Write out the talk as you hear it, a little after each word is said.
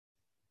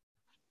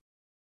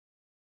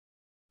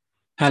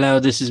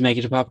Hello, this is Make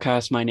It a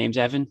Podcast. My name's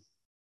Evan,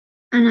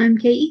 And I'm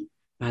Katie.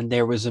 and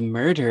there was a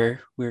murder.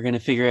 We're going to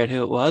figure out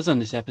who it was on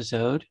this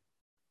episode.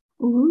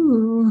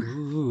 Ooh.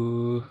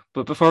 Ooh.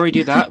 But before we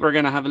do that, we're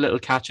going to have a little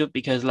catch up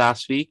because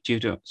last week, due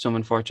to some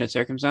unfortunate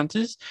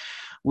circumstances,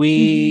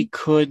 we Mhm.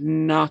 could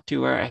not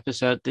do our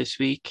episode this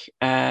week.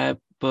 But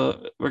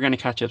we're going to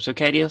catch up. So,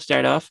 Katie, I'll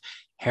start off.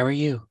 How are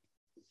you?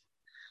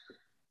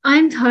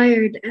 I'm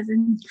tired,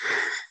 Evan.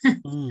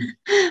 Mm.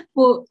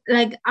 But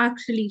like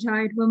actually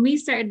tired. When we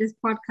started this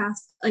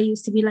podcast, I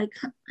used to be like,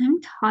 I'm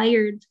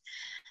tired.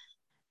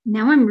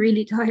 Now I'm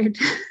really tired.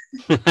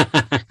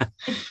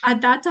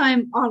 At that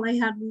time, all I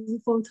had was a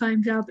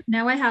full-time job.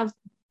 Now I have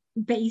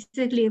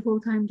basically a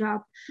full-time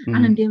job and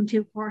I'm Mm. doing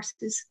two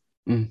courses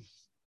Mm.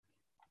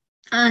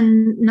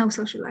 and no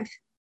social life.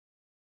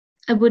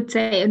 I would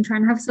say I'm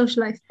trying to have a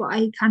social life, but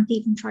I can't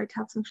even try to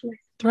have social life.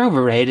 They're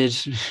overrated.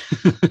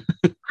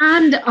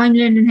 And I'm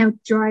learning how to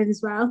drive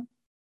as well.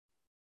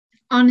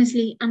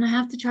 Honestly, and I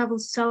have to travel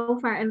so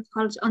far out of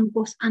college on the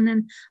bus. And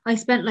then I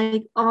spent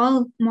like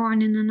all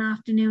morning and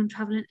afternoon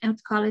traveling out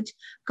to college,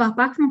 got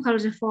back from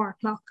college at 4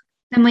 o'clock.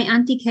 Then my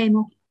auntie came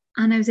up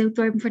and I was out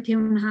driving for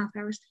 2.5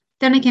 hours.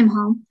 Then I came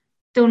home,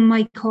 done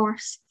my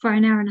course for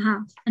an hour and a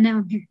half, and now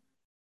I'm here.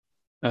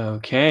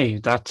 Okay,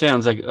 that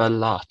sounds like a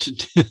lot.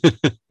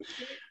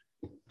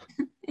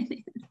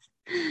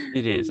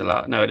 It is a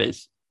lot. No, it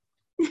is.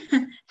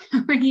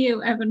 How are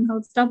you, Evan?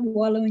 I'll stop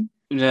wallowing.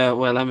 Yeah,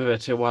 well, I'm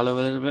about to wallow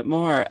a little bit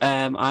more.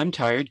 I'm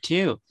tired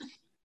too.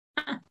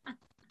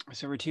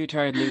 So we're two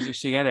tired losers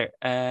together.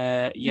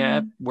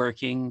 Yeah, Mm,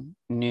 working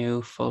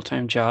new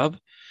full-time job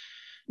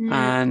mm,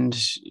 and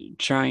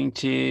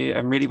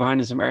I'm really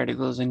behind in some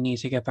articles. I need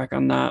to get back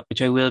on that,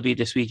 which I will be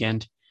this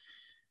weekend.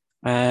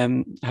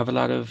 Have a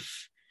lot of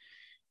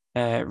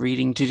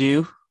reading to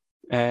do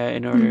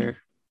in mm. order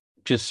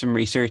just some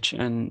research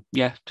and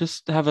yeah,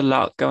 just have a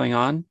lot going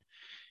on.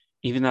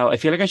 Even though I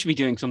feel like I should be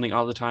doing something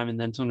all the time, and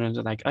then sometimes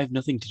I'm like, I have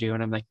nothing to do,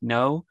 and I'm like,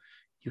 no,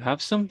 you have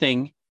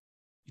something.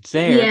 It's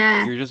there.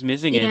 Yeah, You're just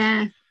missing it.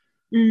 yeah.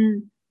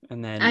 Mm,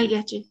 And I then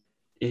get you.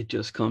 it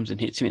just comes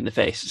and hits me in the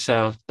face.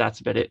 So that's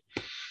about it.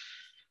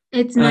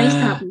 It's nice to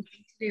have Uh something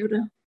to do,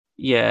 though.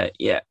 yeah,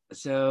 yeah.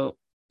 So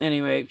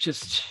anyway,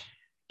 just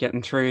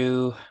getting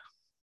through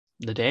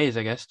the days,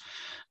 I guess.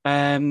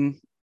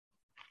 Um,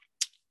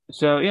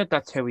 so yeah,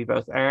 that's how we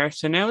both are.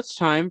 So now it's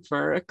time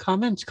for a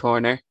comments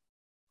corner.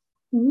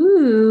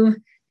 Ooh,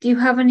 do you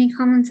have any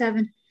comments,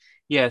 Evan?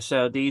 Yeah,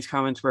 so these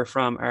comments were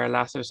from our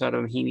last episode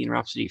of Bohemian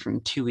Rhapsody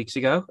from 2 weeks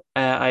ago.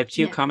 I have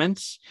two Yeah.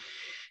 comments.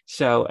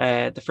 So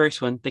the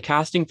first one, the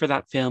casting for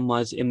that film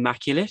was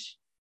immaculate.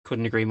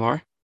 Couldn't agree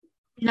more.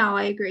 No,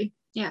 I agree.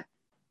 Yeah.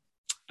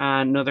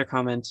 And another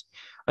comment,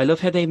 I love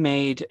how they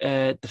made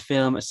the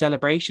film a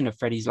celebration of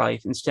Freddie's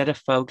life instead of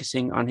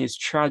focusing on his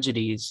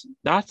tragedies.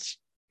 That's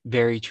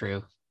very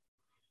true.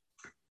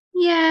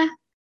 Yeah.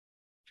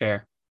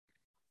 Fair.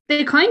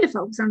 They kind of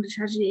focus on the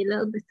tragedy a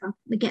little bit though.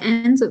 Like it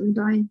ends with him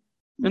dying.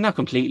 And not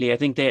completely. I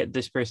think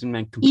this person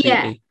meant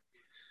Yeah. completely.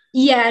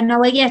 Yeah,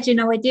 no, I get you.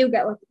 No, I do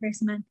get what the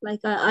person meant. Like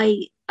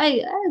I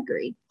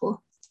agree. But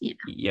you know.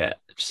 Yeah.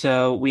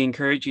 So we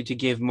encourage you to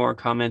give more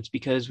comments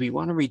because we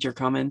want to read your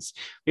comments.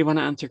 We want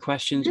to answer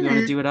questions. We want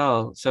to Yeah. do it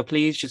all. So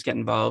please just get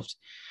involved.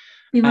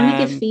 We want to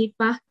give Um,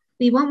 feedback.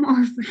 We want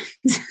more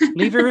friends.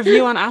 leave a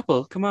review on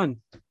Apple. Come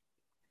on.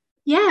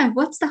 Yeah,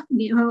 what's stopping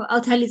you? Oh,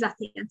 I'll tell you at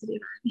the end to do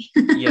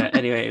Yeah, that.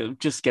 anyway,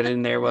 just get it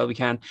in there while we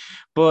can.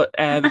 But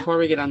before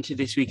we get on to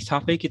this week's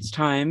topic, it's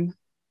time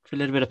for a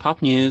little bit of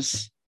pop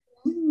news.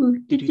 Ooh.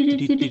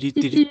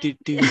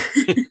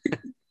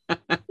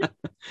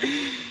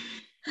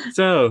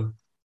 So,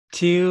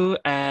 two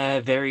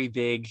very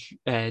big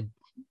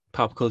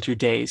pop culture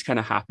days kind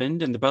of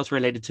happened, and they're both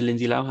related to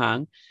Lindsay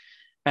Lohan.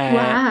 Uh,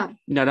 Wow.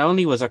 not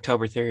only was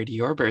October 3rd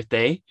your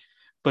birthday,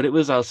 but it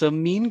was also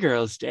Mean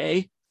Girls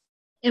Day.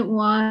 It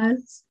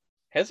was.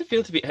 How's it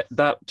feel to be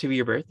that to be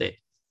your birthday?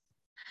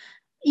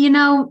 You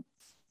know,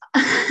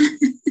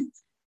 it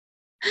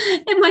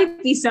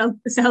might be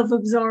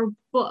self-absorbed,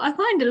 but I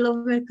kind of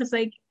love it because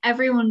like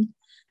everyone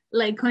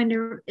like kind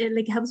of it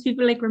like helps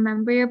people like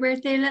remember your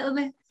birthday a little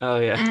bit. Oh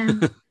yeah.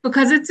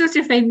 Because it's such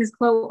a famous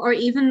quote, or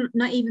even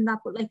not even that,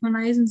 but like when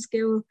I was in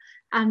school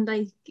and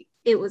like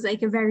it was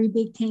like a very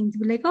big thing to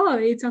be like, oh,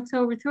 it's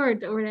October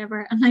 3rd or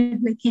whatever. And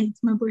I'm like, yeah,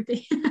 it's my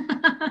birthday.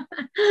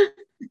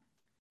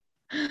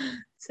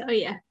 So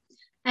yeah.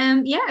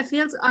 Yeah, it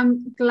feels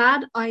I'm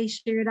glad I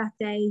share that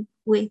day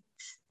with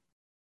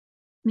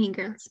Mean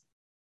Girls.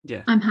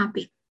 Yeah. I'm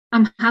happy.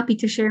 I'm happy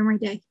to share my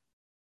day.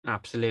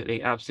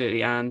 Absolutely,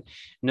 absolutely. And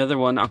another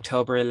one,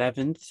 October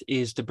 11th,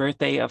 is the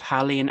birthday of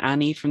Hallie and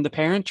Annie from The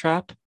Parent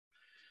Trap.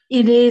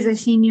 It is. I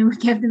seen you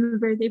give them a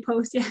birthday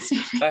post I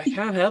yesterday.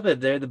 can't help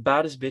it. They're the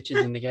baddest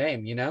bitches in the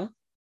game, you know?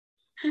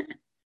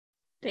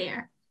 They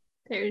are.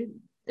 They're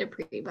they're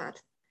pretty bad.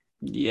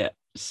 Yeah.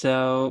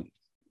 So,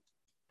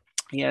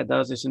 yeah,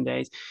 those are some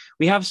days.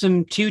 We have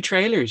some two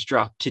trailers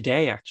dropped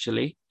today,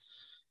 actually.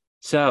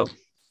 So,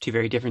 two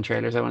very different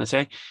trailers, I want to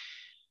say.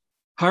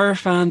 Horror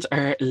fans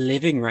are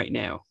living right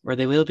now, or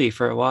they will be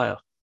for a while.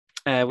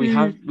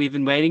 We've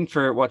been waiting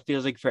for what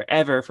feels like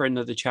forever for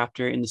another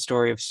chapter in the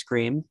story of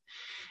Scream,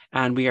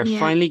 and we are Yeah.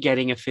 finally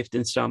getting a fifth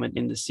installment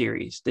in the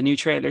series. The new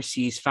trailer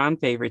sees fan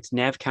favorites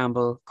Neve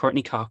Campbell,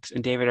 Courtney Cox,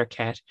 and David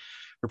Arquette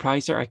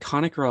reprise their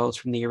iconic roles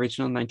from the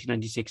original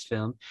 1996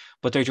 film,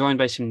 but they're joined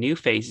by some new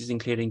faces,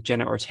 including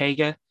Jenna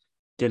Ortega,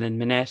 Dylan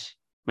Minnette,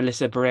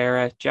 Melissa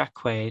Barrera, Jack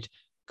Quaid,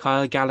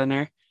 Kyle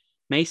Gallagher,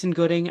 Mason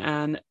Gooding,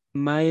 and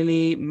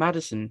Miley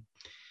Madison.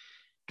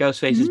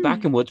 Ghostface is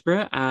back in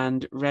Woodsboro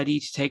and ready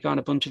to take on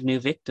a bunch of new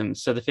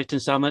victims. So the fifth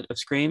installment of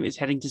Scream is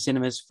heading to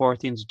cinemas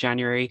 14th of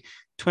January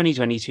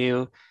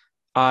 2022.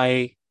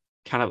 I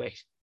cannot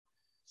wait.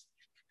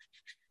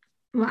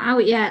 Wow,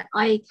 yeah,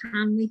 I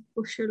can wait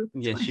for sure.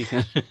 Yes, you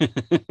can.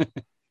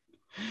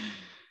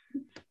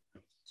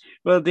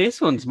 Well, this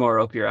one's more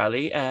up your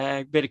alley.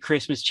 A bit of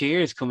Christmas cheer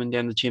is coming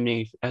down the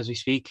chimney as we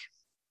speak.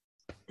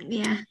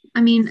 Yeah,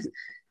 I mean,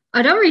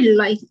 I don't really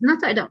like, not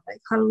that I don't like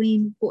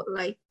Halloween, but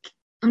like,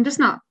 I'm just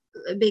not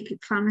a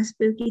big fan of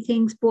spooky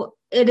things, but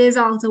it is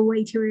also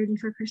way too early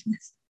for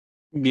Christmas.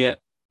 Yeah.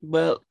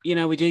 Well,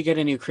 we did get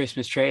a new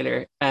Christmas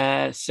trailer.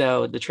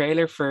 So the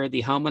trailer for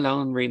the Home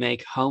Alone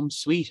remake, Home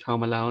Sweet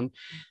Home Alone,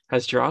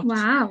 has dropped.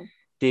 Wow.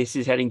 This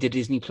is heading to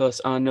Disney Plus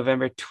on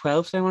November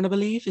 12th, I want to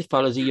believe. It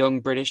follows a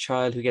young British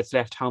child who gets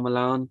left home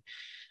alone,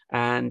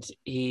 and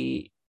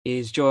he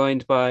is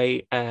joined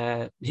by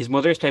his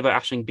mother is played by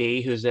Aisling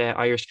Bea, who's an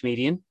Irish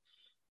comedian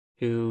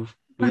who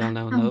we all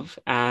know and love,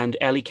 and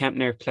Ellie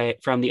Kempner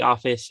from The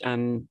Office,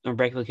 and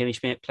Unbreakable Kimmy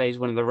Schmidt plays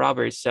one of the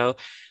robbers. So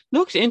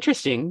looks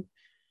interesting.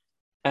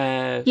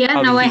 I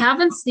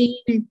haven't seen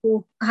it,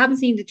 but I haven't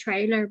seen the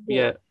trailer. But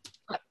yeah,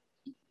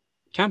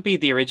 can't be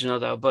the original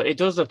though, but it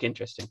does look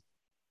interesting.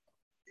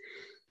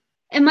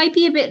 It might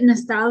be a bit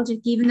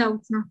nostalgic, even though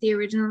it's not the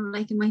original.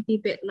 Like, it might be a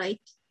bit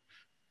like,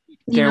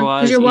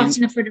 because you're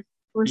watching it for the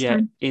first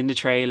time. In the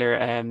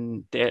trailer,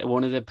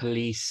 one of the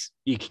police,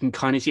 you can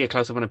kind of see a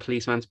close up on a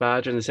policeman's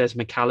badge, and it says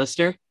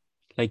McAllister,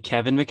 like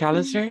Kevin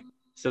McAllister.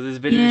 So there's a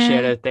bit of a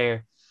shout out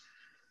there.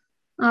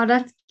 Oh,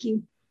 that's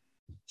cute.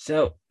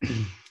 So,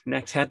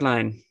 next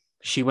headline: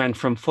 she went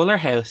from Fuller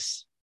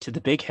House to the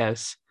Big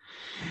House.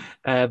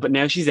 But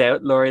now she's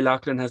out. Lori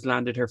Loughlin has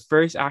landed her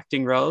first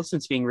acting role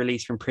since being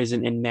released from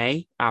prison in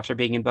May after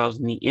being involved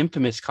in the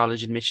infamous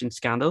college admission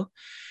scandal.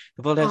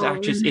 The Full House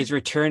actress is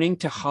returning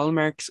to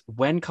Hallmark's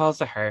When Calls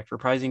the Heart,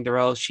 reprising the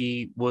role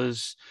she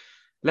was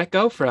let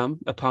go from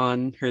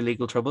upon her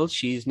legal troubles.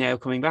 She's now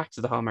coming back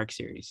to the Hallmark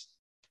series.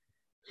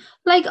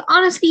 Like,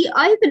 honestly,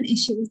 I have an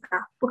issue with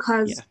that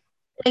because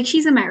like,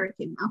 she's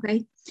American,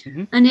 okay?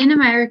 Mm-hmm. And in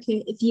America,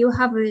 if you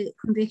have a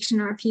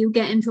conviction or if you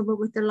get in trouble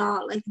with the law,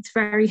 like, it's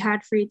very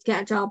hard for you to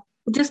get a job.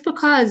 But just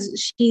because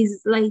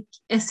she's like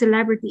a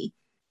celebrity,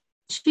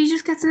 she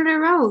just gets another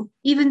role.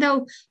 Even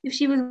though if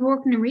she was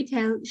working in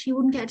retail, she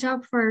wouldn't get a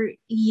job for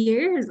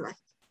years. Like,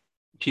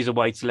 she's a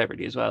white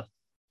celebrity as well.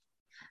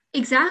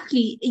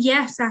 Exactly.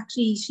 Yes,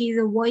 actually, she's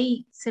a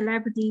white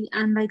celebrity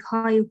and like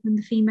high up in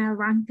the female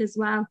rank as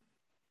well.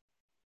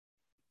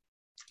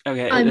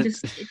 Okay.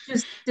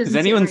 If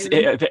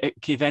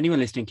anyone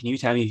listening, can you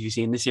tell me if you've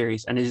seen the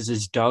series and is it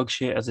as dog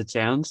shit as it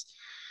sounds?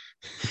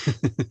 She's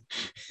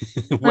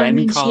the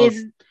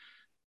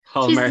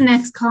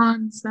next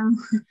con, so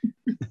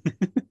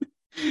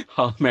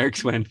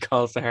Hallmark's When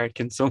Calls the Heart.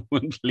 Can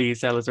someone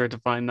please tell us where to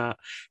find that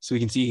so we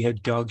can see how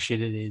dog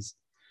shit it is?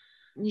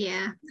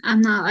 Yeah,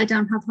 I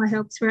don't have high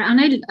hopes for it,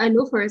 and I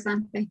love her as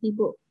Aunt Becky,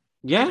 but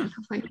yeah,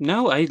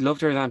 I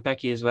loved her as Aunt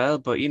Becky as well,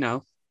 but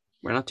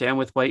we're not down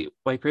with white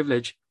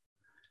privilege.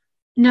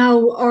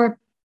 No, or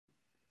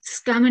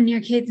scamming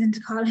your kids into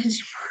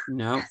college.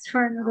 No, that's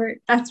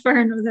for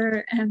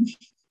another day.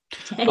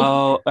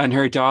 Oh, and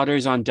her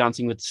daughter's on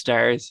Dancing with the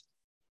Stars.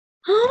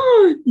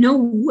 Oh, no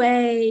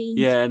way.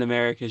 Yeah, in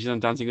America, she's on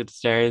Dancing with the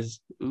Stars.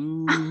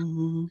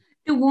 Ooh.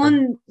 The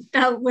one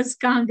that was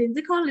scammed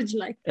into college,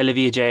 like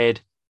Olivia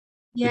Jade.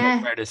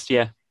 Yeah. The artist,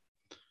 yeah.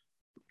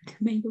 The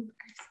makeup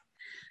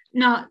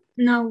artist.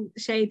 No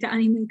shade to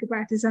any makeup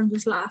artist. I'm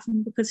just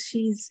laughing because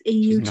she's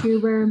a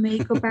YouTuber,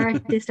 makeup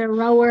artist, a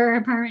rower,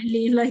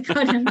 apparently. Like,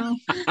 I don't know.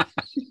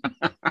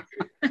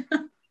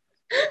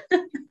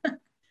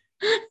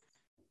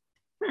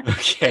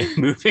 Okay,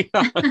 moving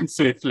on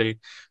swiftly,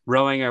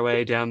 rowing our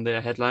way down the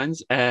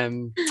headlines.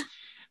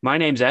 My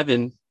name's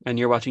Evan, and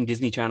you're watching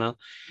Disney Channel.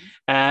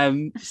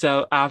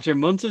 So after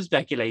months of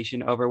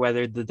speculation over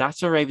whether the That's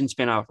So Raven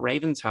spin-off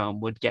Raven's Home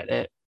would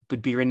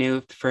be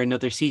renewed for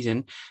another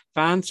season,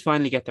 fans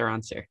finally get their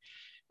answer.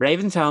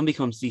 Raven's Home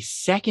becomes the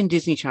second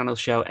Disney Channel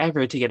show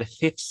ever to get a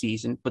fifth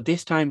season, but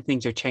this time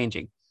things are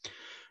changing.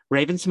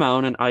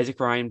 Raven-Symoné and Isaac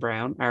Ryan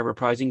Brown are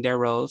reprising their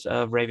roles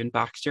of Raven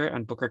Baxter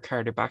and Booker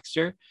Carter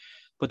Baxter,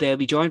 but they'll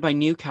be joined by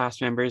new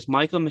cast members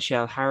Michael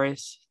Michelle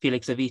Harris,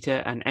 Felix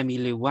Avita, and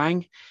Emmylou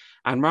Wang.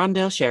 And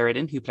Rondell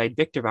Sheridan, who played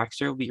Victor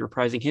Baxter, will be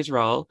reprising his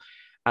role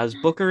as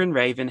Booker and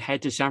Raven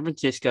head to San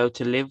Francisco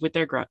to live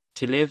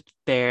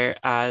there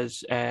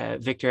as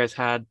Victor has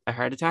had a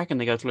heart attack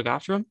and they go to look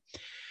after him.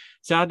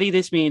 Sadly,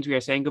 this means we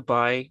are saying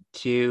goodbye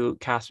to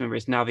cast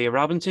members Navia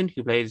Robinson,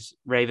 who plays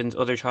Raven's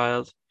other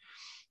child,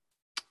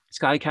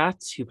 Sky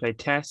Katz, who played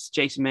Tess,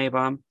 Jason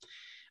Maybaum,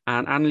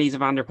 and Annalisa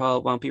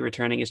Vanderpool won't be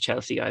returning as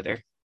Chelsea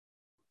either.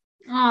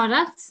 Oh,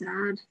 that's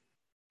sad.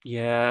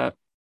 Yeah.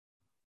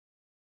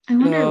 I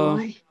wonder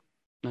why.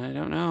 I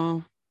don't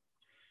know.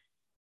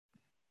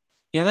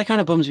 Yeah, that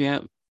kind of bums me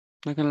out.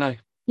 Not gonna lie.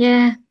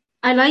 Yeah,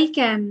 I like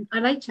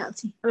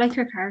Chelsea. I like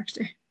her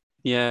character.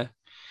 Yeah.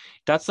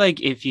 That's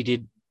like if you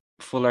did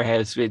Fuller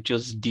House with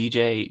just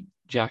DJ,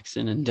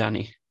 Jackson, and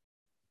Danny.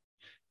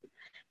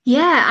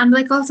 Yeah, and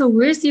like also,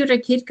 where's the other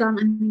kid gone?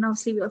 I mean,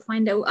 obviously we'll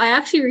find out. I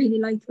actually really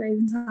liked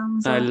Ravensholm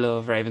as I well.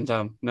 love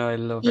Raventom. No, I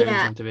love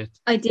Yeah, Raventom to bits.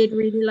 I did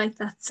really like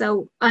that.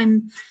 So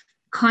I'm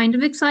kind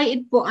of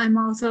excited, but I'm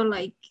also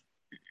like,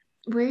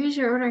 where is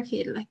your other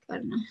kid? Like, I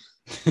don't know.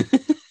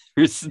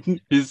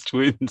 his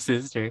twin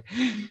sister.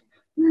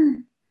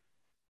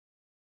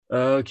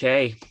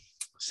 Okay.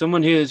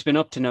 Someone who has been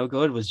up to no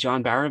good was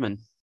John Barrowman.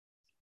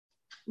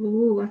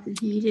 Ooh, what did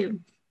he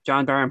do?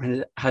 John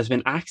Barrowman has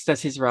been axed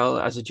as his role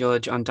as a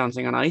judge on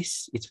Dancing on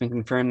Ice. It's been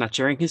confirmed that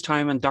during his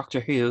time on Doctor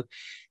Who,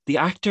 the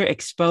actor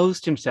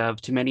exposed himself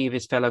to many of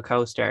his fellow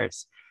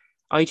co-stars.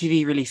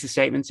 ITV released a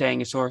statement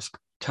saying a source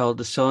told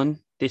The Sun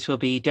this will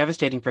be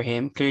devastating for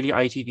him. Clearly,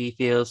 ITV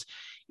feels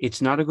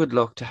it's not a good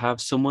look to have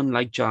someone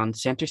like John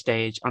center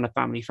stage on a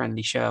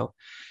family-friendly show.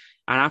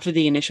 And after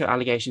the initial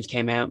allegations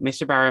came out,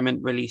 Mr. Barrowman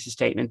released a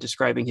statement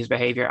describing his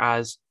behavior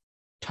as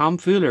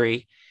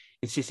tomfoolery,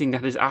 insisting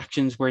that his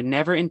actions were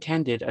never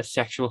intended as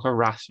sexual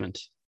harassment.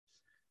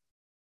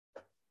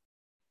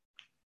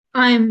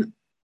 I'm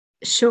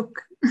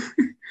shook.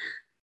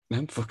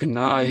 I'm fucking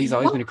not. He's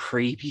always been a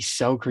creep. He's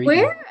so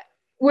creepy.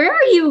 Where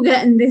are you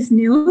getting this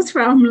news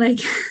from?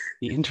 Like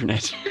the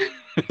internet.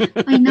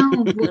 I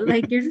know, but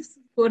like you're just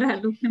good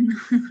at looking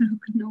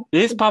up.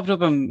 This popped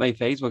up on my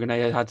Facebook and I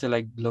had to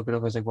like look it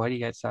up. I was like, why do you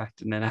get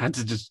sacked? And then I had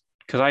to just,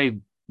 because I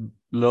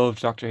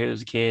loved Doctor Who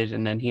as a kid,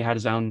 and then he had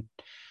his own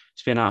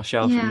spin-off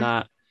show from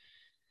that.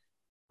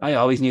 I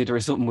always knew there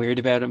was something weird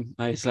about him.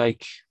 I was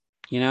like,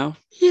 Yeah,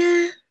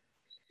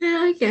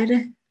 I get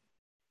it.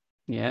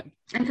 Yeah.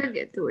 I could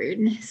get the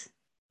weirdness.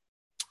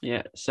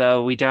 Yeah,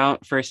 so we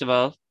don't, first of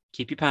all,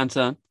 keep your pants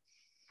on.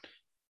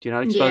 Do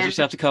not expose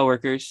yourself to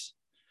coworkers.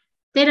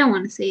 They don't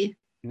want to see it.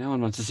 No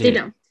one wants to see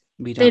it.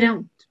 We don't. They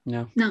don't.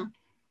 No.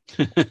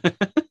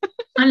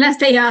 Unless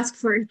they ask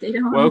for it, they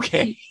don't.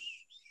 Okay.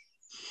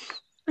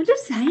 I'm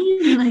just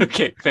saying, like,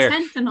 okay, fair.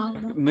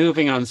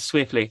 Moving on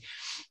swiftly.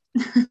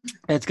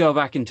 Let's go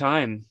back in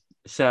time.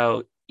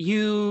 So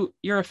you're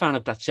a fan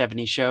of that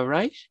 70s show,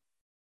 right?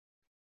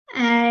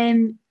 I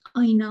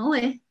know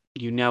it.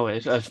 You know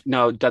it.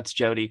 No, that's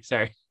Jodie.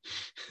 Sorry.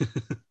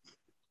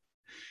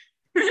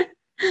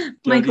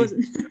 My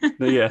cousin.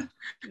 Yeah.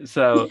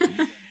 So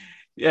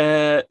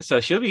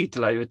she'll be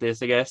delighted with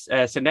this, I guess.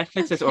 So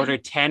Netflix has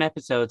ordered 10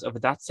 episodes of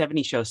that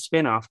 70s show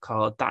spin-off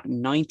called That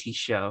 90s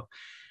Show.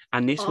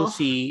 And this will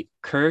see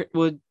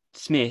Kurtwood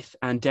Smith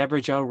and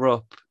Deborah Jo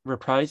Rupp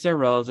reprise their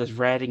roles as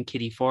Red and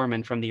Kitty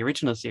Foreman from the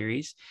original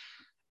series,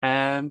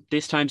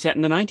 this time set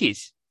in the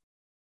 90s.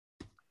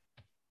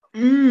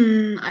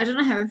 I don't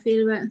know how I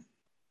feel about it.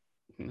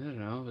 I don't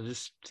know. We'll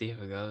just see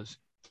how it goes.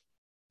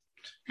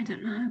 I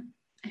don't know how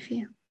I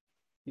feel.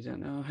 You don't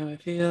know how I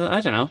feel?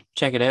 I don't know.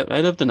 Check it out.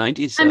 I love the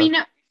 90s. So. I mean,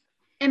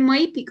 it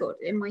might be good.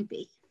 It might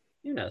be.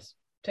 Who knows?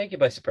 Take you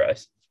by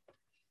surprise.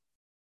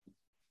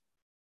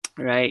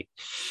 Right.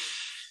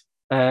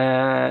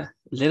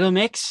 Little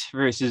Mix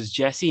versus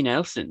Jesy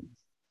Nelson.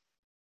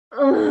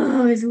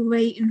 Oh, I was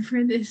waiting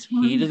for this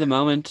one. Heat of the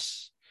moment.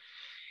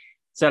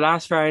 So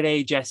last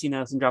Friday, Jesy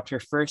Nelson dropped her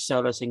first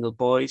solo single,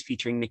 Boys,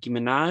 featuring Nicki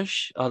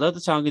Minaj. Although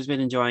the song has been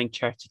enjoying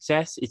chart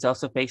success, it's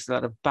also faced a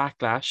lot of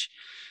backlash,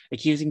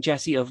 accusing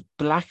Jesy of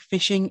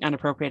blackfishing and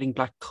appropriating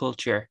black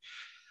culture.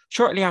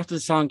 Shortly after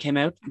the song came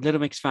out,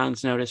 Little Mix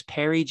fans noticed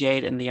Perry,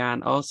 Jade, and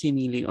Leanne all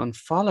seemingly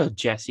unfollowed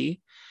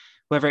Jesy.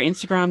 However,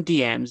 Instagram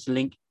DMs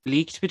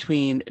leaked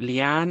between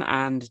Leanne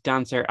and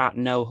dancer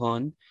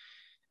 @NoHun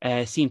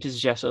seem to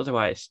suggest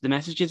otherwise. The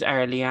messages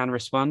are Leanne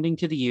responding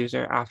to the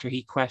user after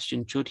he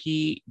questioned should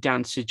he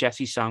dance to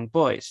Jessy's song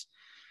Boys.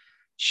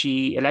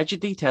 She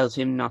allegedly tells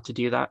him not to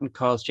do that and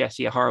calls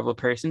Jesy a horrible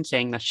person,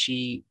 saying that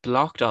she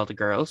blocked all the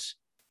girls.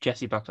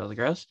 Jesy blocked all the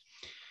girls.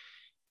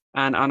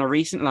 And on a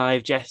recent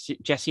live,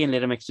 Jesy and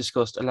Little Mix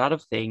discussed a lot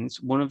of things,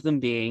 one of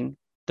them being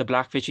the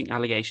blackfishing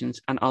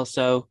allegations and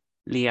also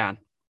Leanne.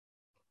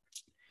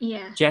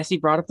 Yeah. Jesy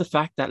brought up the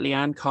fact that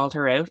Leanne called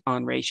her out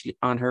on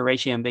her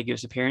racially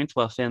ambiguous appearance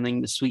while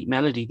filming the Sweet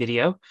Melody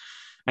video,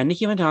 and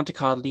Nicki went on to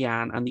call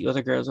Leanne and the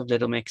other girls of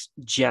Little Mix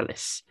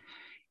jealous.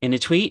 In a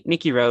tweet,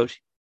 Nicki wrote,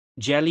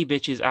 "Jelly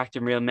bitches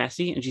acting real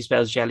messy," and she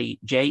spells jelly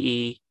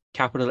JELEIGH,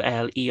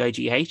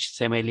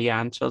 same way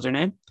Leanne spells her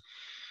name.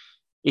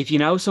 If you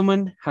know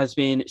someone has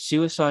been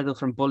suicidal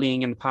from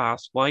bullying in the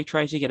past, why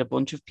try to get a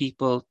bunch of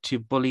people to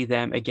bully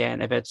them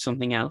again about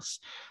something else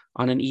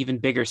on an even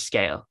bigger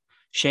scale?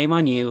 Shame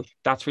on you.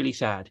 That's really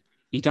sad.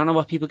 You don't know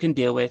what people can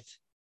deal with.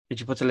 And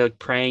she puts a little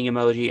praying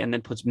emoji and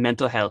then puts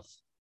mental health.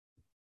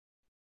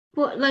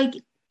 But like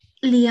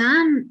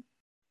Leanne,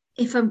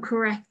 if I'm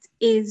correct,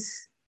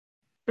 is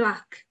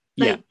black.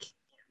 Like,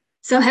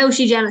 So how is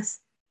she jealous?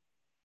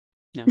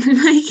 No.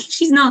 Like,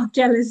 she's not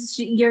jealous.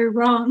 You're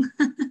wrong.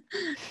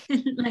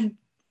 Like,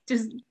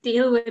 just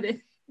deal with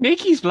it.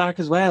 Nikki's black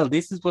as well.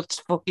 This is what's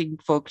fucking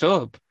fucked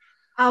up.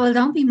 Oh, well,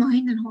 don't be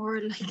minding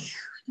her. Like, I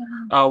don't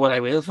know. Oh, well, I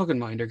will fucking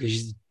mind her because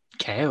she's a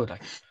cow.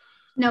 Like,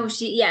 No,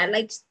 yeah,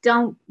 like,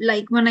 don't,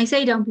 like, when I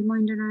say don't be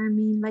minding her, I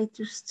mean, like,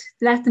 just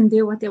let them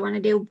do what they want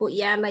to do. But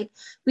yeah, like,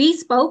 we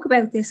spoke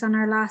about this on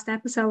our last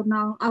episode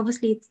now.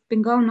 Obviously, it's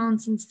been going on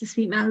since the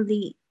Sweet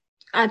Melody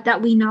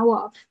that we know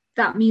of,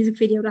 that music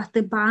video, that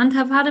the band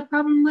have had a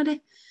problem with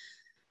it.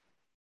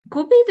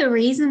 Could be the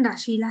reason that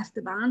she left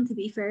the band, to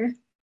be fair.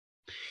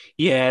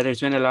 yeah, there's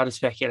been a lot of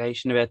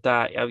speculation about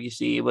that.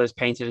 Obviously, it was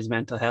painted as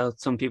mental health.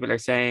 Some people are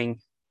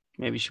saying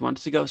maybe she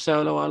wanted to go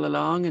solo all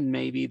along, and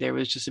maybe there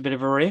was just a bit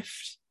of a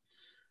rift.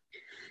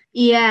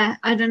 Yeah,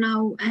 I don't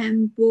know.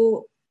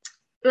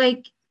 But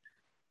like,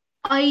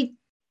 I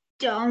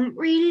don't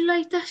really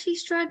like that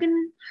she's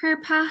dragging her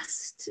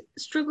past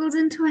struggles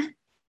into it.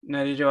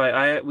 Neither do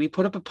I. We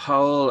put up a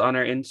poll on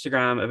our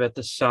Instagram about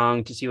the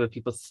song to see what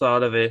people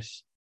thought of it,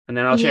 and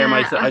then I'll share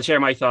my Yeah, I'll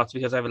share my thoughts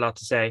because I have a lot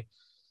to say.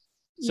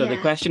 So the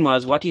yeah. question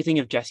was, what do you think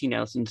of Jessie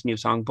Nelson's new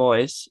song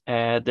 "Boys"?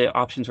 The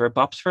options were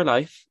 "Bops for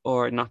Life"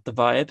 or "Not the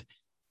Vibe."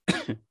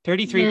 Yeah.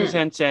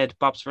 33% said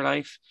 "Bops for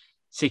Life."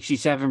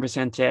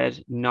 67%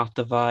 said "Not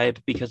the Vibe"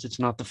 because it's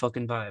not the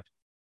fucking vibe.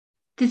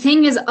 The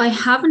thing is, I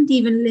haven't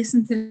even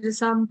listened to the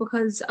song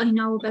because I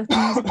know about the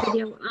music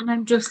video, and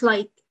I'm just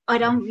like, I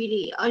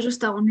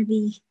just don't want to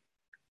be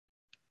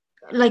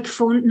like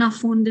not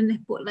funding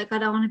it, but like, I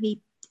don't want to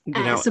be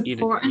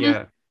supporting it.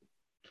 Yeah.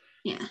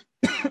 Yeah.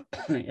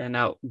 Yeah,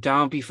 now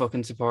don't be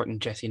fucking supporting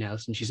Jessie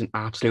Nelson. She's an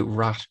absolute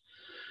rat.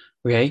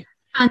 Okay.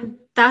 And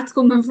that's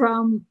coming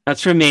from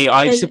That's from me. a,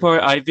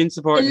 I've been a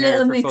supporting her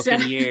little for mixer.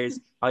 fucking years.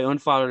 I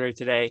unfollowed her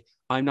today.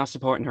 I'm not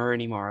supporting her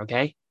anymore,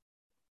 okay?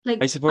 I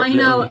Like, support I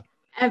Little know Mix.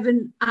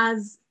 Evan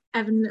as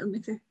Evan Little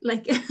Mixer.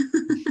 Like,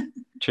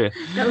 True.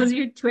 that was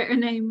your Twitter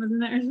name,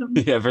 wasn't it, or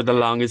something? Yeah, for the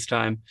longest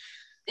time.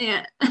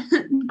 Yeah. I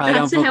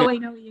don't That's how fucking I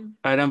know you.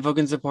 I don't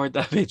fucking support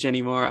that bitch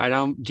anymore. I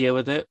don't deal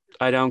with it.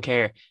 I don't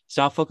care.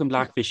 Stop fucking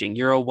blackfishing.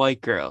 You're a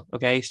white girl,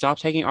 okay? Stop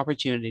taking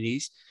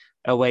opportunities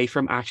away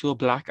from actual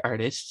black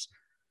artists.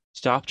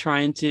 Stop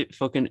trying to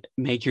fucking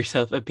make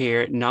yourself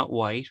appear not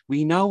white.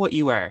 We know what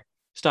you are.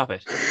 Stop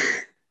it.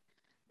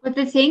 But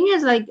the thing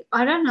is, like,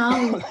 I don't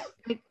know.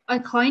 Like, I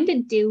kind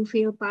of do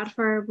feel bad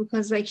for her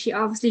because, like, she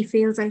obviously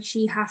feels like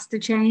she has to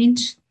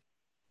change.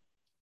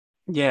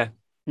 Yeah.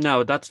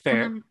 No, that's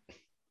And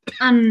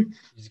fair.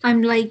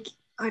 I'm like,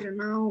 I don't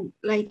know,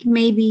 like,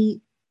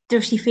 maybe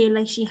does she feel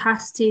like she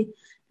has to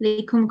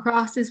like come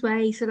across this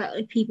way so that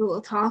like people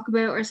will talk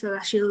about her, so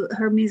that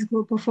her music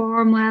will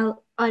perform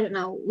well. I don't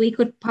know. We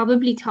could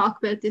probably talk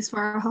about this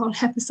for a whole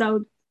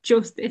episode,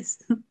 just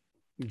this.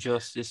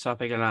 Just this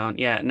topic alone.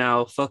 Yeah,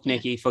 no, fuck Yeah.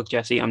 Nikki, fuck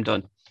Jesse, I'm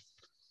done.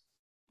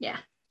 Yeah.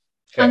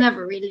 I Fair.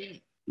 never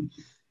really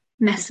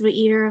messed with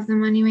either of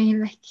them anyway.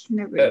 Like,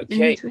 never really been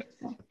Okay. into it.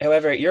 So.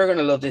 However, you're going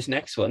to love this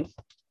next one.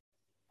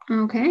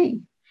 Okay.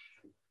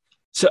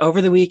 So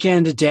over the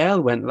weekend,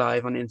 Adele went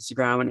live on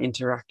Instagram and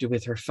interacted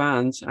with her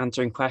fans,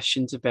 answering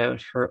questions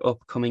about her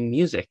upcoming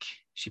music.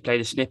 She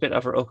played a snippet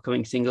of her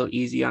upcoming single,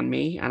 Easy on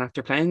Me, and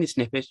after playing the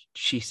snippet,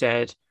 she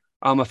said,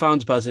 "Oh, my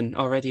phone's buzzing.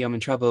 Already I'm in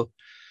trouble."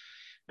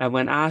 And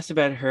when asked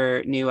about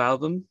her new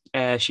album,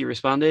 she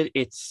responded,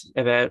 "It's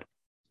about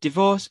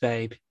divorce,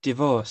 babe,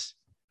 divorce."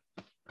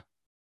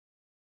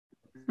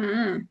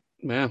 Ah.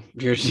 Yeah,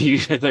 I thought you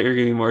were going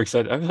to be more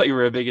excited. I thought you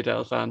were a big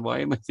Adele fan. Why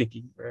am I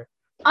thinking for her?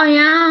 I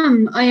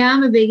am. I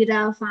am a big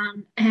Adele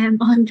fan.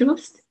 I'm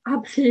just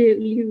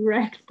absolutely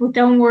wrecked. But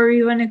don't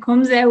worry, when it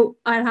comes out,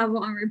 I'll have it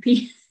on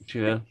repeat.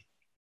 Yeah,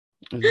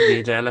 the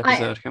Adele I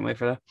episode. Can't wait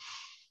for that.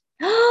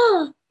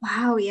 oh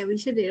wow, yeah, we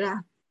should do that.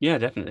 Yeah,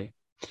 definitely.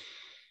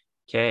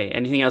 Okay,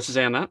 anything else to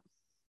say on that?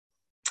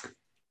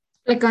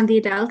 Like on the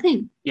Adele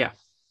thing. Yeah.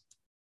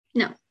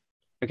 No.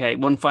 Okay,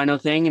 one final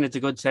thing, and it's a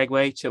good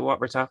segue to what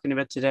we're talking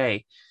about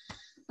today.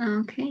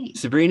 Okay.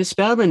 Sabrina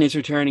Spellman is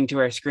returning to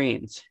our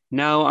screens.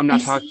 No, I'm I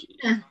not talking. see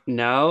that.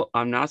 No,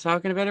 I'm not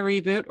talking about a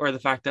reboot or the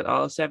fact that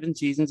all 7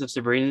 seasons of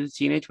Sabrina the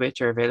Teenage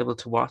Witch are available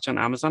to watch on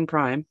Amazon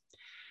Prime.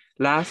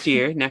 Last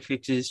year,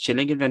 Netflix's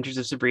Chilling Adventures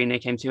of Sabrina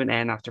came to an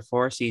end after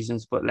 4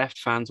 seasons, but left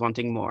fans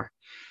wanting more.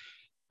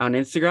 On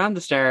Instagram,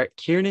 the star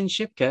Kiernan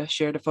Shipka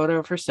shared a photo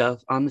of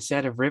herself on the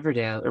set of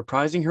Riverdale,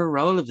 reprising her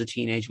role of the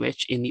teenage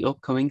witch in the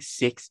upcoming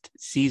 6th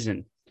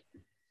season.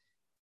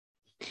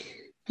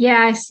 Yeah,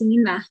 I've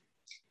seen that.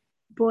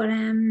 But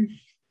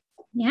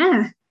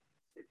yeah.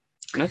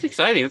 That's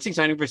exciting. That's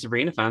exciting for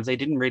Sabrina fans. I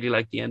didn't really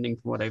like the ending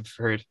from what I've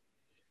heard.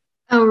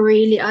 Oh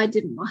really? I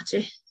didn't watch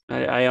it.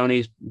 I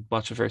only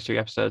watched the first 3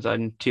 episodes.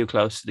 I'm too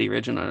close to the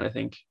original, I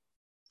think.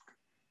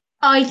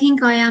 I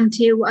think I am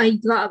too.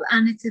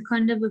 And it's a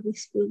kind of a bit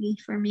spooky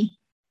for me.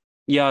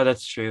 Yeah,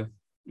 that's true.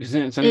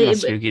 Isn't it? It's only not It,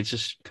 spooky. It's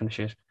just kind of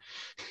shit.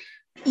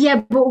 yeah,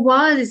 but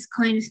was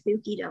kind of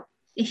spooky though.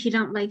 If you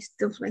don't like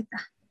stuff like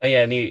that. Oh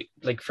yeah,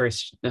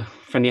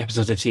 from the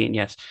episodes I've seen,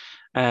 yes.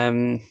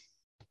 Um,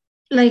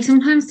 Like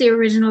sometimes the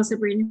original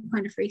Sabrina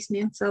kind of freaks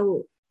me out.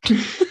 So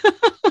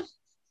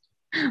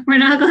we're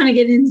not going to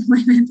get into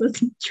my mental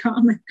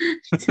trauma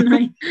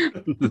tonight.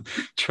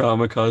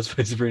 Trauma caused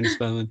by Sabrina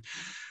Spellman.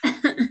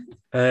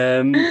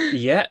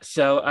 Yeah,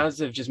 so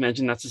as I've just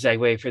mentioned, that's a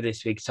segue for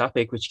this week's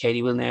topic, which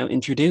Katie will now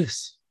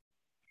introduce.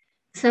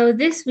 So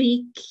this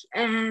week,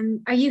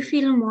 are you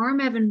feeling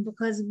warm, Evan?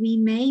 Because we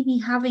may be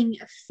having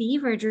a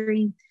fever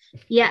dream.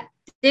 Yeah,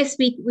 this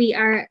week we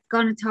are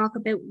going to talk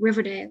about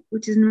Riverdale,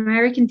 which is an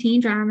American teen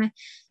drama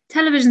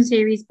television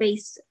series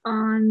based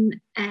on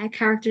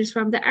characters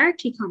from the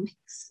Archie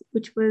comics,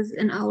 which was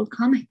an old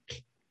comic.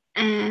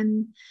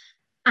 And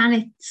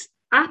it's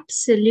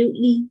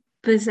absolutely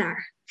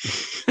bizarre.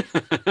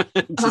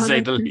 To say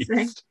the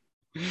least.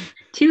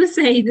 To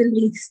say the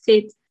least,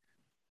 it's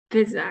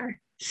bizarre.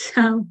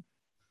 So,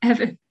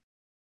 Evan,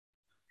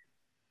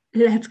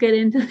 let's get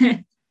into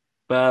it.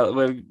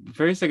 Well,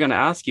 first I'm going to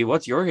ask you,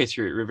 what's your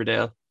history at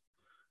Riverdale?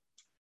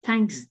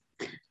 Thanks.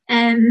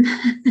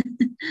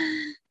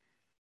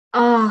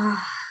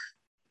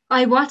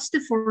 I watched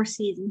the first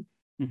season,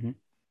 mm-hmm.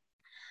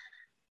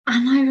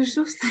 and I was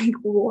just like,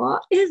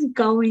 what is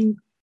going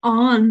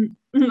on?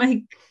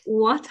 Like,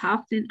 what's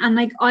happening? And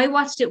like, I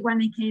watched it when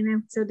it came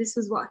out. So this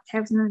was what,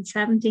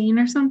 2017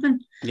 or something?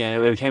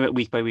 Yeah, it came out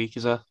week by week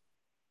as well.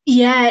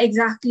 Yeah,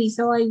 exactly.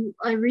 So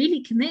I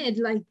really committed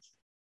like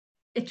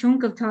a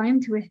chunk of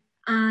time to it.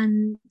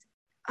 And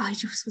I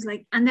just was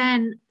like, and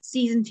then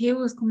season 2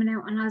 was coming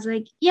out, and I was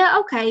like, yeah,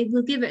 okay,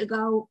 we'll give it a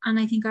go. And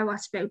I think I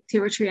watched about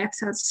 2 or 3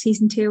 episodes of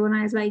season 2, and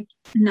I was like,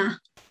 nah,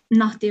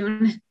 not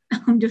doing it.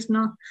 I'm just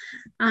not.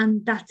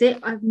 And that's it.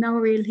 I've no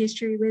real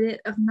history with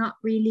it. I've not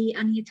really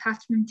any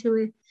attachment to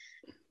it.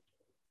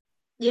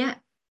 Yeah,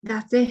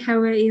 that's it. How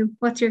about you?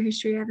 What's your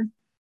history, Evan?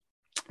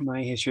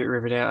 My history at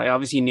Riverdale, I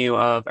obviously knew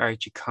of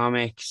Archie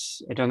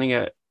comics. I don't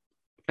think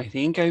I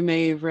think I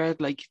may have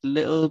read like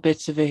little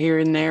bits of it here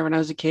and there when I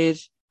was a kid.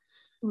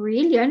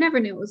 Really? I never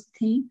knew it was a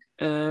thing.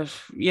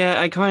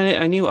 Yeah,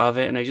 I knew of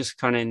it, and I just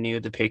kind of knew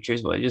the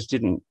pictures, but I just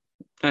didn't.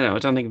 I don't know. I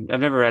don't think I've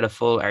never read a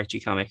full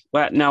Archie comic.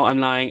 Well, no, I'm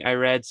lying. I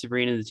read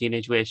Sabrina the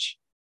Teenage Witch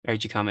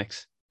Archie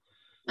comics.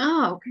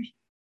 Oh, okay.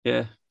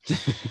 Yeah.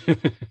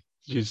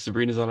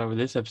 Sabrina's all over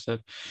this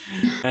episode.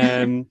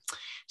 So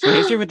my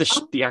history with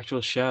the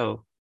actual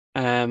show.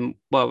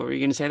 What were you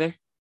going to say there?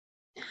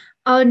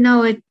 Oh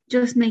no, it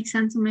just makes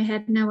sense in my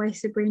head now why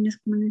Sabrina's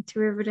coming into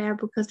Riverdale,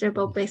 because they're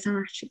both based on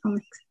Archie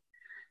comics.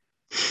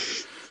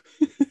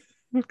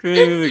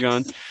 Okay, moving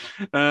on.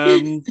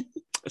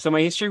 So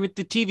my history with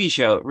the TV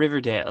show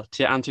Riverdale.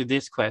 To answer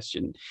this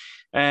question,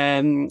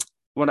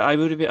 what I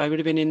would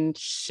have been in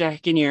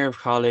second year of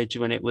college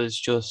when it was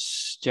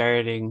just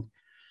starting,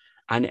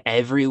 and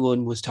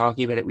everyone was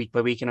talking about it week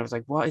by week, and I was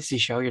like, "What is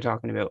this show you're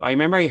talking about?" I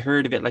remember I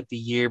heard of it like the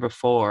year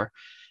before,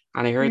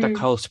 and I heard that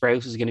Cole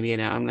Sprouse was going to be in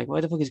it. I'm like,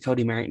 "Why the fuck is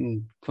Cody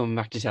Martin coming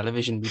back to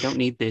television? We don't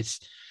need this."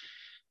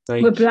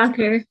 Like, with black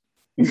hair.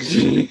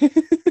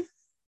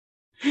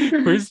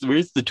 where's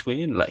the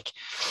twin? Like,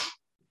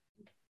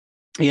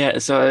 yeah.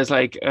 So I was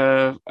like,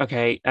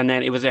 okay. And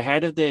then it was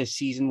ahead of the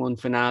season 1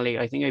 finale.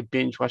 I think I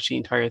binge watched the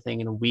entire thing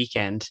in a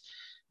weekend,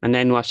 and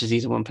then watched the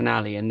season 1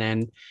 finale, and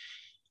then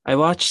I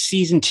watched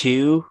season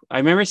 2. I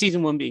remember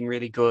season 1 being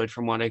really good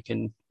from what I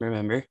can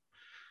remember.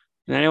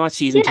 And then I watched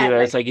season 2. I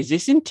was like, is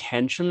this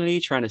intentionally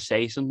trying to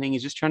say something?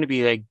 Is this trying to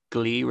be like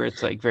Glee, where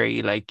it's like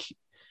very like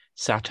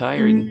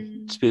satire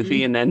and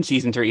spoofy? And then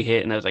season 3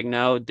 hit, and I was like,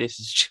 no, this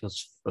is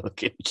just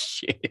fucking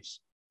shit.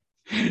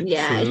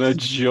 Yeah.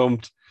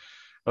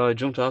 So I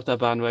jumped off that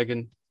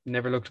bandwagon,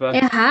 never looked back.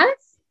 It has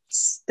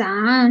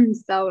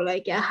stands though,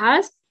 like it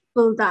has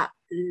people that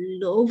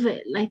love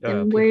it, like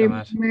and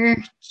wear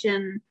merch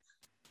and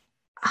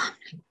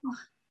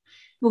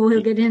but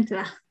we'll get into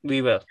that.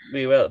 We will.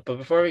 But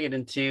before we get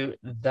into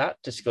that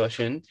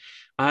discussion,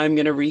 I'm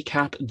going to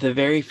recap the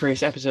very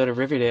first episode of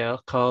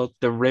Riverdale called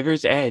The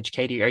River's Edge.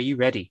 Katie, are you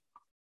ready?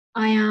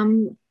 I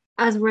am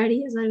as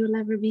ready as I will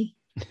ever be.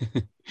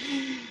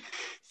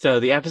 So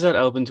the episode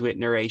opens with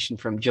narration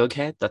from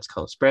Jughead, that's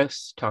Cole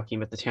Sprouse, talking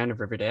about the town of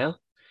Riverdale.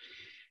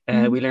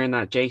 We learn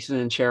that Jason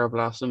and Cheryl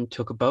Blossom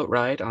took a boat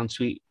ride on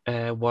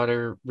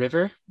Sweetwater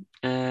River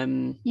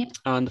on the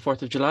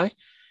 4th of July.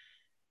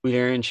 We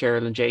learn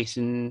Cheryl and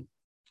Jason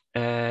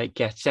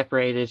get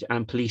separated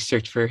and police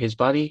search for his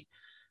body.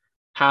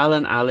 Hal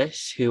and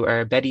Alice, who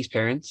are Betty's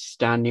parents,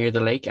 stand near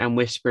the lake and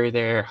whisper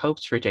their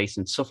hopes for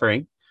Jason's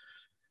suffering.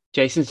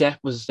 Jason's death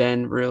was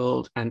then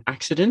ruled an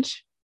accident.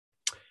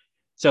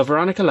 So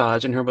Veronica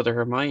Lodge and her mother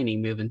Hermione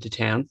move into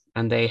town,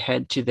 and they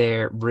head to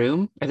their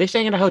room. Are they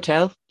staying in a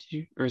hotel,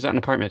 or is that an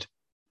apartment?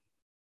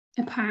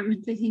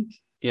 Apartment, I think.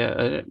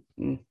 Yeah,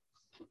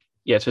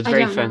 yeah. So it's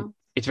very fun.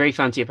 It's a very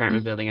fancy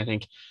apartment building, I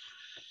think.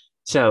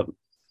 So,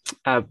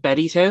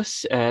 Betty's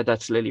house.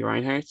 That's Lily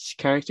Reinhart's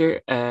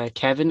character.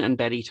 Kevin and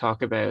Betty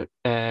talk about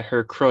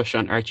her crush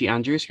on Archie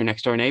Andrews, her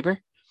next door neighbor.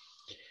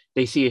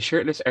 They see a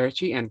shirtless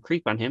Archie and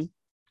creep on him.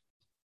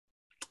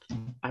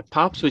 At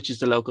Pops, which is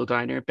the local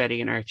diner, Betty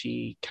and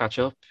Archie catch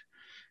up.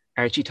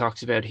 Archie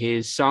talks about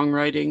his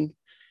songwriting.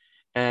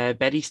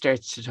 Betty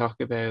starts to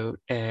talk about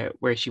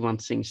where she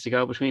wants things to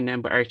go between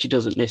them, but Archie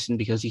doesn't listen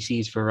because he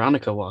sees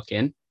Veronica walk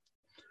in.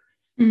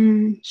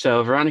 Mm.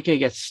 So Veronica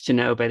gets to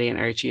know Betty and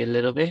Archie a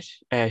little bit.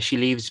 She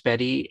leaves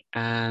Betty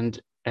and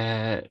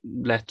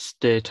lets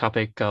the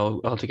topic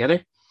go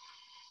altogether.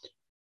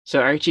 So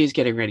Archie is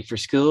getting ready for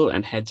school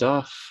and heads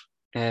off.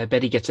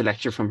 Betty gets a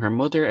lecture from her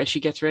mother as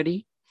she gets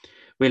ready.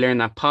 We learn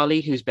that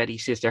Polly, who's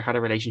Betty's sister, had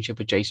a relationship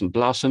with Jason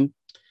Blossom.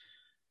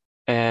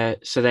 So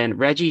then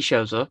Reggie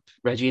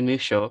and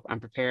Moose show up and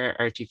prepare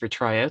Archie for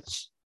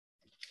tryouts.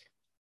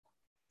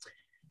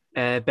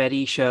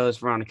 Betty shows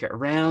Veronica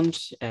around.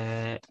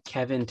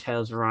 Kevin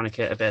tells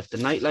Veronica about the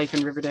nightlife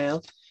in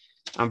Riverdale.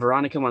 And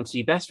Veronica wants to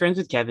be best friends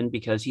with Kevin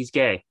because he's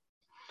gay.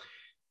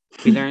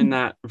 We learn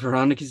that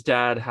Veronica's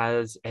dad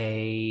has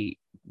a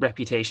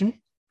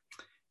reputation.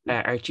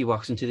 Archie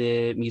walks into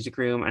the music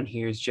room and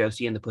hears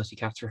Josie and the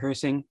Pussycats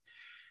rehearsing.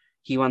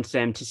 He wants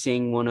them to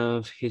sing one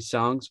of his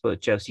songs,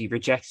 but Josie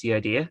rejects the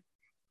idea.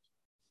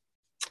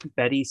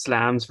 Betty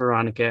slams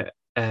Veronica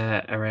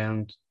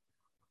around.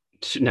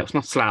 No, it's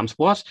not slams.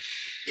 What?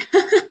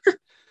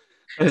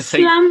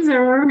 Slams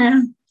are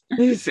around.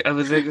 I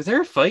was like, was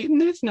there a fight in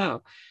this?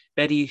 No.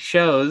 Betty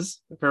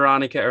shows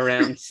Veronica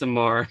around some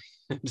more.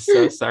 I'm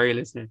so sorry,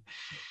 listener.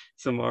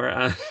 Some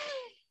more.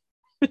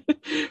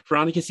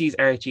 Veronica sees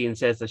Archie and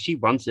says that she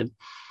wants him.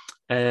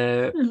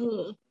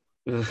 Oh,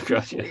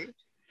 gosh, yeah.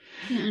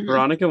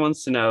 Veronica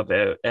wants to know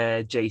about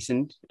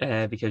Jason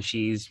because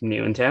she's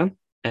new in town.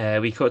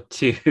 We cut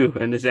to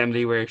an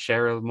assembly where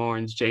Cheryl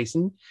mourns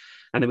Jason,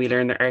 and then we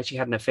learn that Archie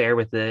had an affair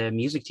with the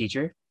music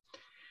teacher.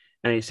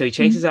 And so he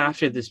chases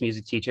after this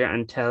music teacher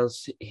and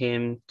tells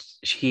him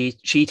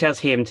she tells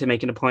him to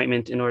make an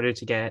appointment in order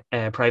to get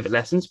private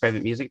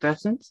music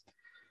lessons.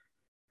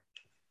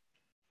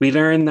 We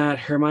learn that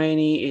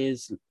Hermione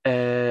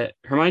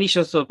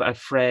shows up at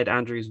Fred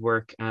Andrews'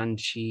 work and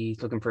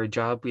she's looking for a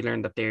job. We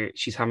learn that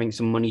she's having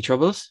some money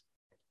troubles.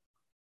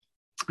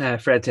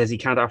 Fred says he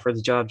can't offer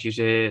the job due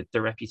to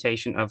the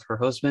reputation of her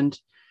husband.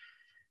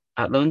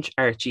 At lunch,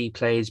 Archie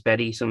plays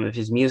Betty some of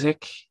his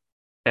music.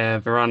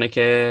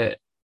 Veronica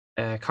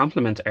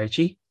compliments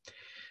Archie.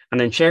 And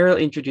then Cheryl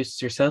introduces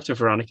herself to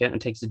Veronica and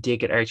takes a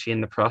dig at Archie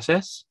in the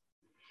process.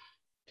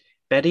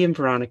 Betty and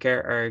Veronica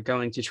are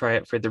going to try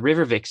it for the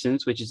River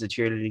Vixens, which is a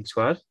cheerleading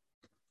squad.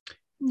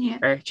 Yeah.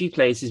 Archie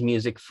plays his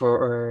music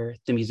for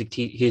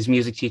his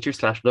music teacher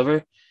 /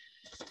 lover.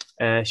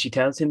 She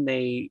tells him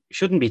they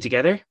shouldn't be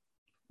together.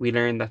 We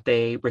learn that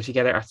they were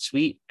together at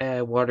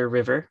Sweetwater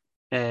River.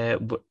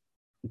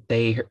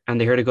 They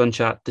heard a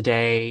gunshot the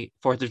day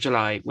 4th of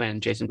July when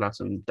Jason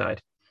Blossom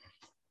died.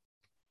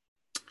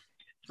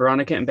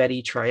 Veronica and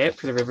Betty try out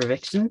for the River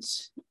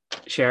Vixens.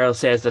 Cheryl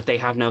says that they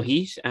have no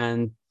heat,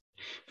 and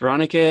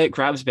Veronica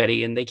grabs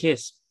Betty and they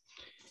kiss.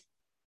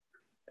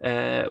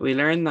 We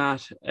learn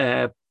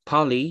that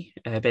Polly,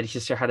 Betty's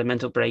sister, had a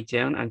mental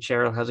breakdown and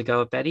Cheryl has a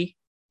go at Betty.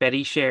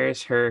 Betty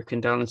shares her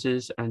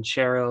condolences and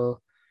Cheryl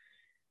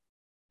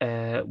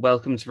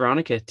welcomes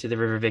Veronica to the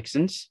River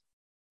Vixens,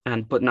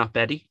 but not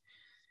Betty.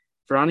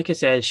 Veronica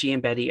says she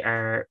and Betty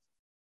are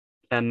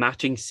a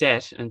matching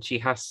set and she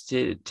has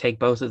to take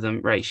both of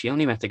them. Right, she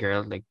only met the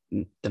girl like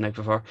the night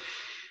before.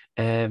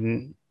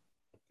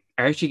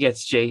 Archie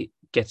gets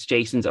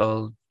Jason's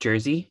old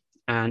jersey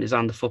and is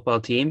on the football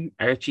team.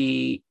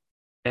 Archie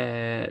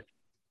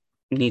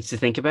needs to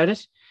think about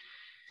it.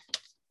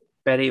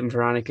 Betty and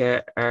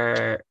Veronica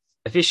are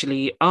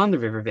officially on the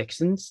River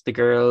Vixens. The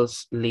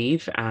girls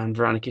leave and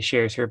Veronica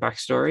shares her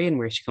backstory and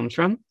where she comes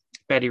from.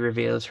 Betty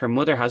reveals her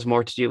mother has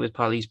more to do with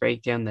Polly's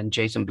breakdown than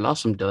Jason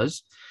Blossom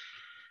does.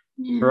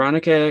 Yeah.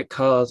 Veronica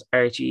calls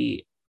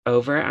Archie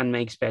over and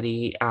makes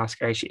Betty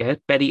ask Archie out.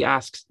 Betty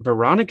asks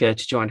Veronica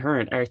to join her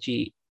and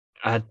Archie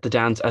at the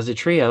dance as a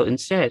trio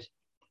instead.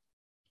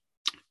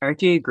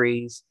 Archie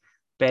agrees.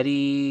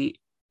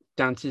 Betty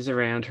dances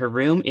around her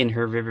room in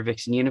her River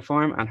Vixen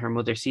uniform, and her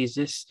mother sees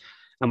this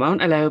and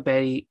won't allow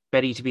Betty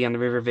to be on the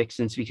River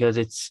Vixens because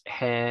it's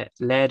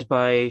led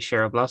by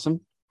Cheryl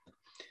Blossom.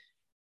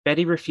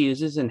 Betty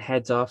refuses and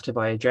heads off to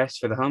buy a dress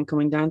for the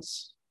homecoming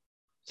dance.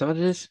 Is that what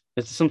it is?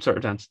 It's some sort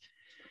of dance.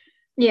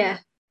 Yeah.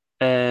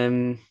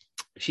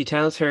 She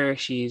tells her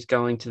she's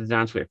going to the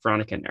dance with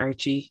Veronica and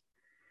Archie.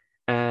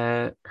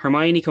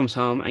 Hermione comes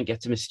home and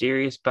gets a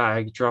mysterious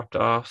bag dropped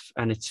off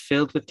and it's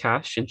filled with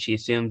cash and she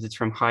assumes it's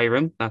from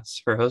Hiram,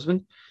 that's her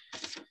husband.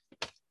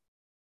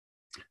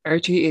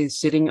 Archie is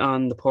sitting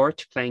on the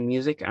porch playing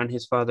music and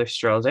his father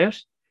strolls out.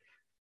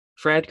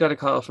 Fred got a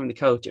call from the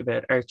coach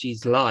about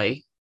Archie's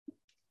lie.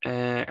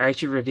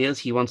 Archie reveals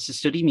he wants to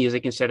study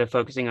music instead of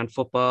focusing on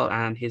football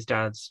and his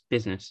dad's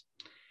business.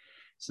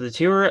 So the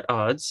two are at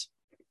odds.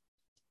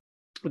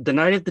 The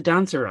night of the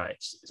dance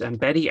arrives, and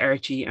Betty,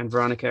 Archie, and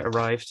Veronica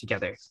arrive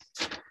together.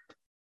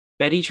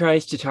 Betty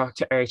tries to talk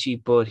to Archie,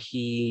 but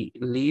he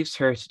leaves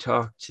her to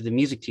talk to the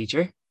music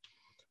teacher.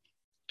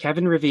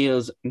 Kevin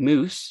reveals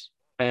Moose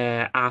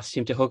asked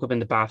him to hook up in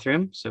the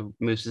bathroom. So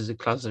Moose is a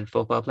closeted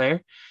football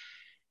player.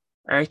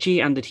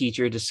 Archie and the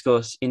teacher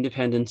discuss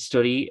independent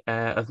study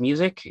of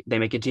music. They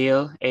make a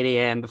deal, 8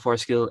 a.m. before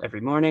school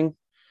every morning.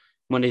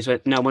 Mondays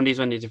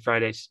to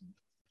Fridays.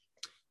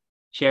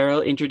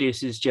 Cheryl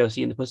introduces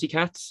Josie and the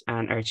Pussycats,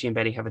 and Archie and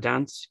Betty have a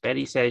dance.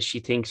 Betty says she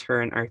thinks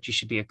her and Archie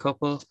should be a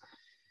couple.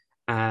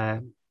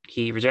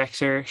 He rejects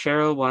her.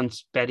 Cheryl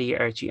wants Betty,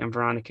 Archie, and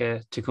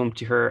Veronica to come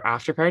to her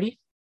after party.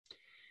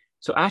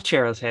 So at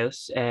Cheryl's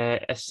house,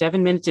 a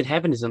 7 Minutes in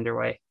Heaven is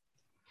underway.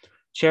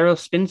 Cheryl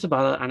spins the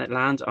bottle and it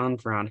lands on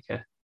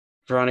Veronica.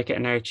 Veronica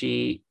and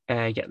Archie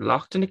get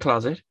locked in a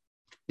closet.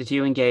 The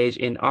two engage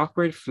in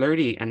awkward,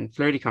 flirty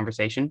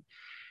conversation.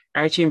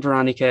 Archie and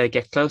Veronica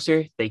get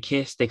closer, they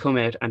kiss, they come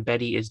out, and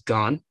Betty is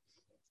gone.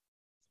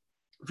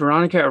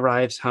 Veronica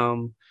arrives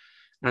home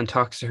and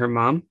talks to her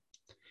mom.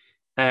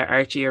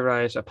 Archie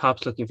arrives at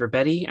Pop's looking for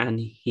Betty, and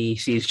he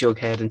sees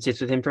Jughead and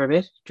sits with him for a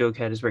bit.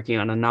 Jughead is working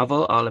on a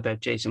novel all about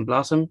Jason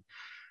Blossom.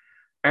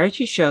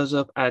 Archie shows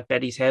up at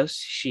Betty's house.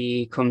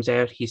 She comes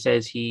out. He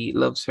says he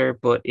loves her,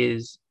 but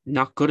is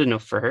not good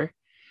enough for her.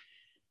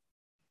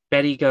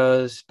 Betty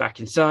goes back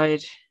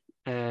inside.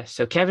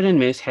 So Kevin and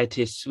Moose head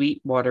to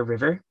Sweetwater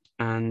River,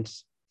 and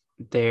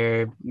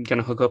they're going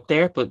to hook up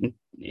there. But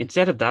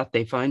instead of that,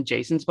 they find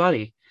Jason's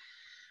body.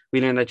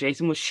 We learn that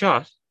Jason was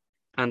shot,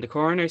 and the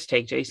coroners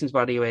take Jason's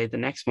body away the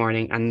next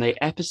morning, and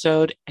the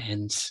episode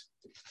ends.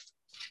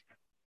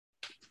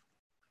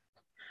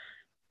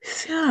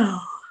 So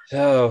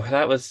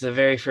that was the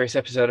very first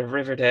episode of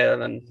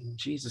Riverdale, and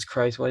Jesus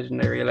Christ, why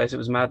didn't I realize it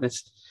was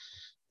madness?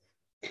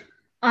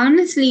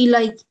 Honestly,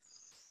 like,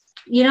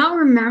 you don't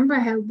remember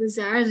how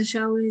bizarre the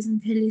show is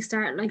until you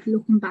start like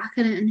looking back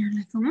at it and you're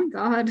like, oh my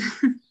God.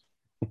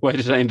 Why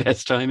did I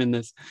invest time in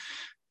this?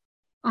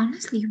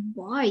 Honestly,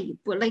 why?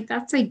 But like,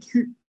 that's like,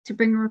 to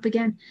bring her up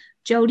again,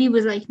 Jodie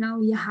was like,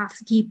 no, you have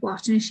to keep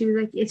watching it. She was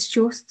like, it's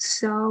just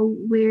so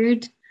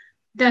weird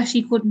that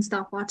she couldn't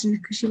stop watching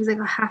it because she was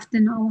like, I have to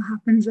know what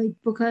happens, like,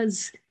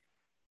 because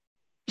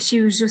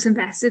she was just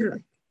invested,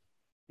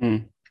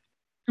 like,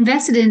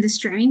 invested in the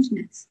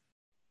strangeness.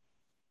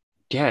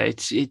 Yeah,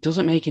 it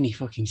doesn't make any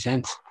fucking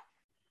sense.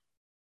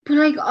 But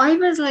like, I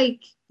was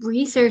like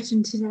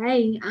researching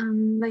today,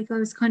 and like I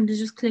was kind of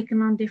just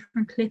clicking on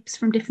different clips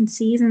from different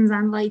seasons,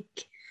 and like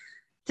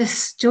the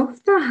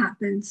stuff that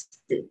happens.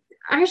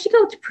 I actually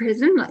go to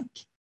prison,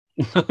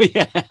 like. Oh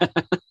yeah,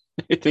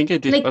 I think I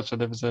did like, watch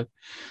that episode.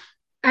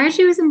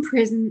 Archie was in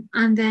prison,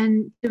 and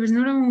then there was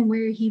another one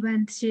where he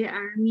went to the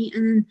army,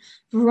 and then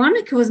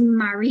Veronica was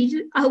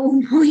married at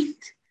one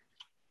point.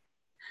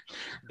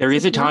 There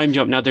is a time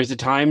jump. Now there's a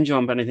time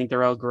jump, and I think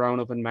they're all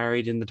grown up and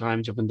married in the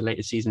time jump in the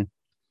latest season.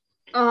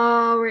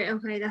 Oh, right.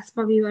 Okay, that's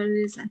probably what it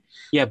is then.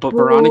 Yeah, but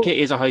Veronica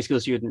is a high school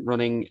student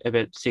running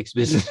about 6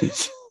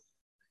 businesses.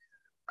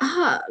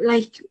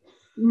 Like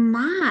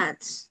mad.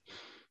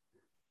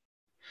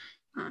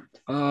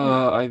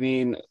 I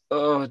mean,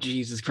 oh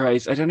Jesus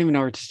Christ! I don't even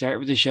know where to start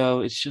with the show.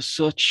 It's just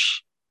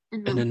such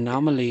an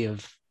anomaly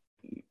of.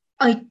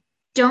 I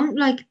don't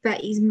like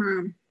Betty's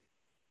mom.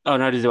 Oh,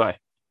 neither do I.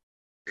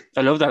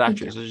 I love that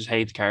actress. I just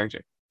hate the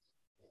character.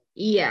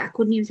 Yeah, I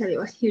couldn't even tell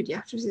you who the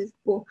actress is,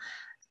 but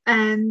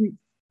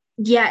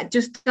yeah,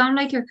 just don't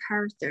like her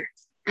character.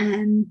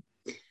 And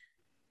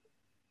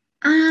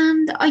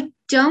I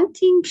don't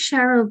think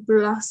Cheryl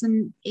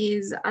Blossom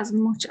is as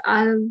much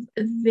of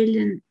a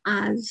villain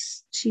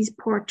as she's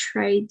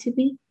portrayed to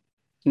be.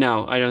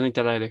 No, I don't think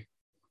that either.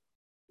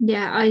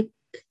 Yeah, I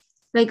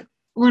like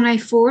when I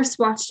first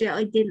watched it,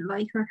 I didn't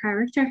like her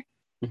character.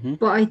 Mm-hmm.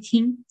 But I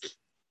think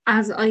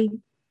as I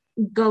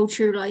go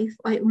through life,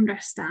 I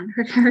understand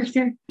her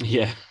character.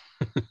 Yeah.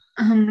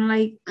 I'm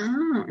like,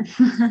 oh.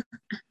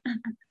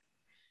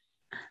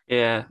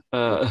 Yeah.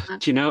 Do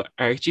you know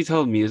Archie's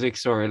whole music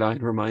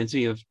storyline reminds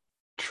me of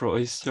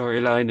Troy's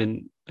storyline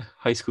in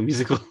High School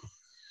Musical?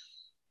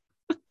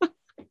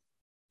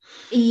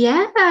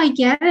 Yeah, I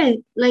get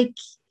it. Like,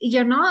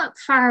 you're not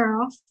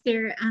far off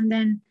there,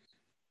 and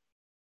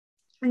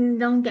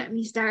don't get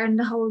me started on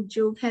the whole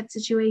Jughead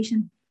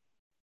situation.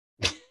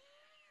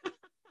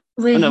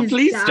 Oh, no,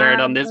 please start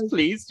on this. Like,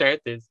 please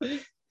start this.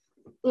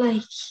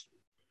 Like,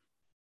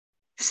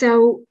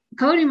 so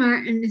Cody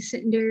Martin is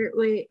sitting there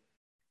with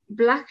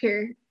black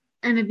hair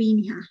and a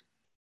beanie hat,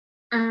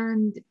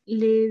 and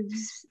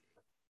lives.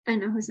 I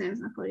know his name's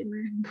not Cody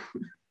Martin.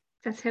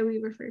 That's how we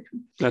refer to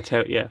him. That's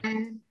how, yeah.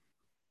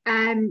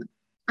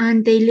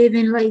 And they live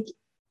in like,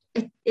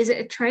 is it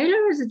a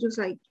trailer or is it just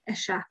like a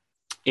shack?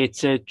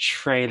 It's a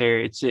trailer.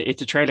 It's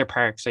a trailer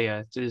park. So yeah,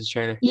 it is a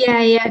trailer.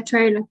 Yeah,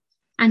 trailer.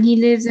 And he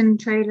lives in a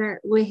trailer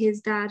with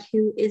his dad,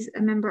 who is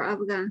a member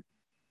of a gang.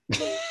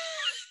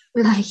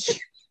 Like,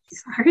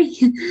 sorry.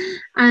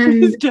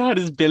 And his dad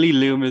is Billy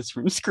Loomis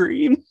from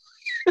Scream.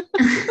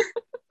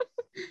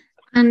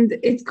 And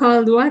it's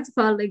called, what's it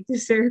called? Like the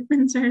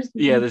Serpents or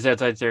something? Yeah, the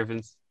Southside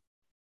Serpents.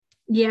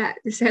 Yeah,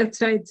 the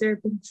Southside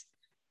Serpents.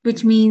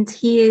 Which means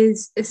he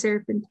is a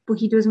serpent, but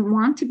he doesn't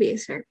want to be a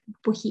serpent,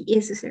 but he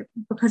is a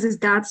serpent because his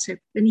dad's a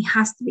serpent and he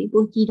has to be,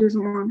 but he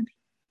doesn't want to be.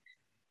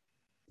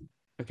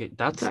 Okay,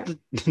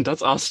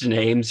 that's Austin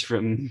Ames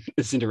from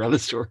The Cinderella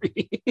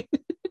Story.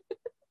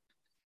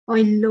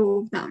 I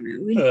love that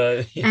movie.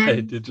 Yeah,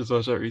 I did just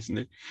watch that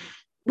recently.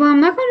 Well,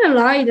 I'm not gonna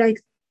lie, like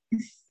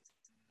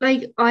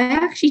Like I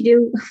actually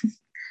do.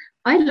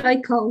 I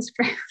like Cole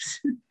Sprouse.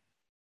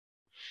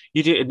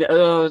 You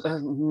do.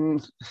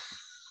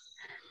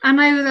 And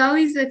I was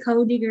always a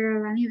Cody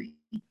girl anyway.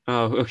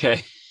 Oh,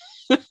 okay.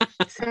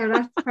 So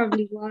that's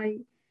probably why.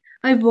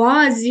 I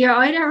was, yeah,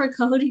 either a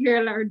Cody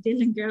girl or a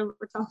Dylan girl.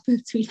 We're talking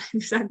about Sweet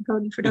Life and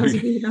Cody for those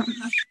of you who don't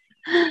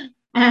know.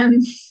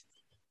 And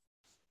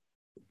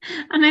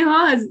I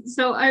was.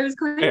 So I was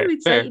kind of Fair, fair.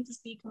 excited to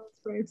see Cole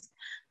Sprouse.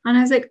 And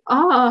I was like,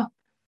 oh,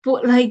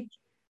 but like,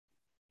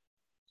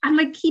 and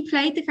like he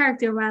played the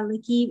character well.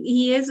 Like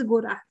he is a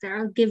good actor.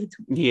 I'll give it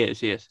to him. He is.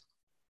 He is.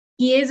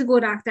 He is a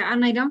good actor,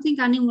 and I don't think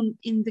anyone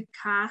in the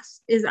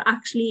cast is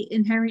actually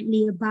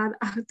inherently a bad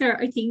actor.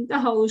 I think the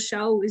whole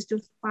show is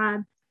just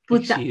bad,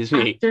 but the Excuse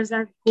me. actors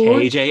are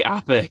good. KJ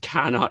Apa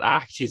cannot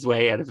act his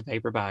way out of a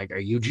paper bag. Are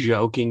you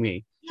joking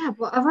me? Yeah,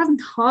 but I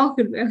wasn't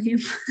talking about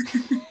him.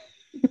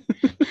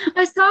 I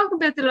was talking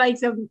about the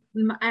likes of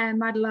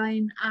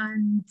Madeline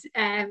and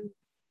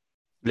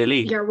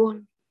Lily. your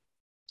one.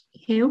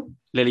 Who?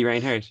 Lily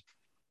Reinhardt.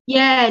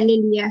 Yeah,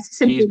 Lily. Yes,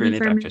 She's a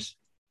brilliant actress.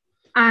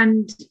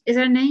 And is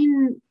her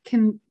name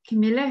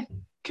Camila?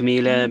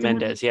 Camila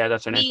Mendes. Yeah,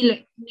 that's her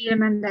name. Camila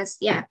Mendes.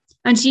 Yeah,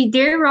 and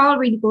they're all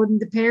really good,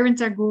 and the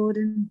parents are good,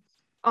 and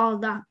all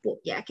that. But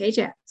yeah,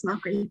 KJ, it's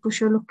not great. But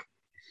sure, look.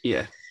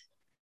 Yeah.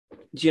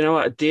 Do you know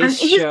what this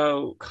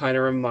show kind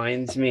of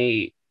reminds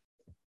me?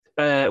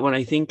 When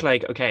I think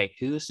like, okay,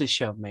 who is this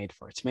show made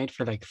for? It's made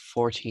for like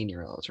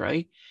 14-year-olds,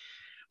 right?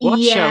 What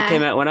show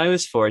came out when I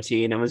was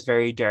 14 and was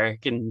very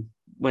dark, and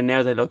when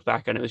now they look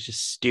back on it, it was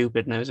just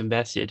stupid, and I was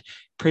invested.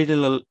 Pretty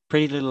Little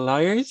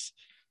Liars.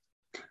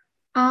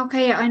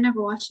 Okay, I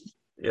never watched it.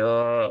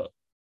 Yeah,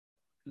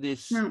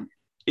 No.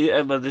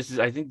 Yeah, well,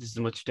 I think this is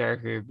much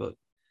darker, but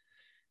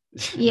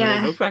yeah,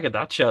 when I look back at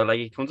that show, like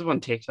it comes up on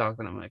TikTok,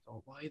 and I'm like,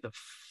 oh, why the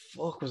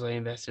fuck was I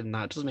invested in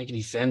that? It doesn't make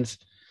any sense.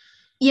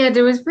 Yeah,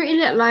 there was Pretty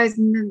Little Lies,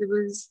 and then there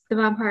was The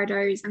Vampire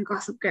Diaries and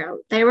Gossip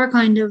Girl. They were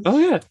kind of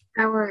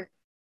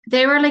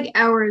they were like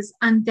ours,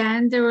 and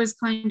then there was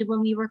kind of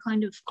when we were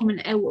kind of coming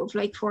out of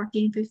like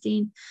 14,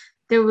 15,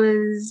 there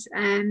was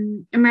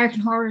American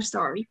Horror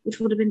Story, which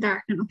would have been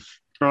dark enough.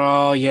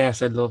 Oh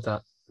yes, I'd love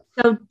that.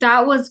 So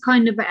that was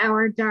kind of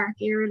our dark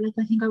era. Like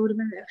I think I would have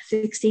been about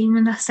 16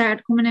 when that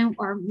started coming out,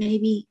 or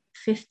maybe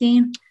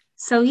 15.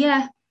 So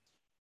yeah.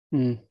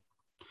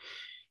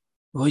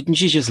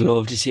 Wouldn't you just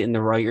love to sit in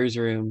the writer's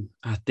room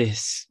at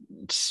this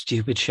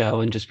stupid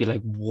show and just be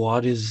like,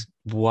 what is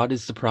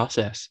the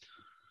process?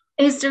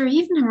 Is there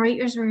even a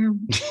writer's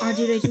room? Or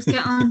do they just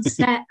get on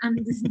set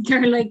and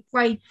they're like,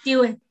 right,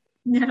 do it?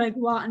 And they're like,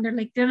 what? And they're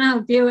like, don't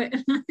know, do it.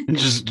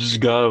 just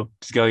go.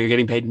 You're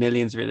getting paid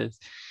millions for this.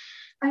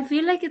 I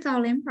feel like it's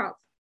all improv.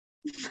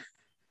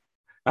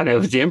 I know,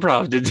 if it's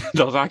improv,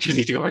 those actors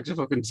need to go back to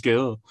fucking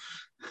school.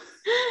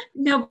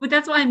 No, but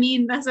that's what I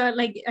mean. That's what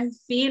I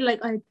feel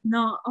like I'm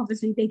not,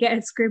 obviously they get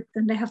a script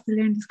and they have to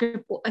learn the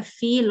script, but I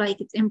feel like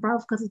it's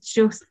improv because it's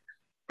just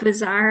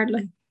bizarre.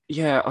 Like,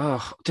 yeah,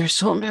 there's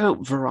something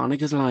about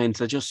Veronica's lines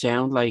that just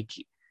sound like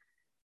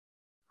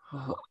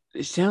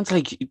she sounds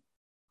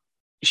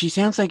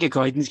like a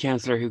guidance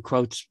counselor who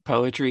quotes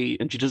poetry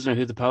and she doesn't know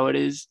who the poet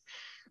is.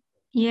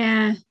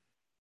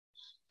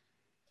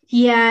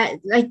 Yeah,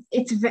 like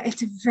it's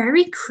a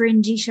very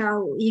cringy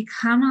show. You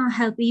cannot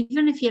help,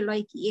 even if you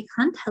like it, you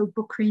can't help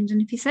but cringe. And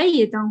if you say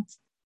you don't,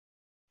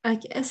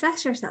 like,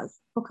 assess yourself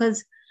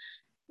because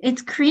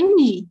it's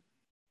cringy.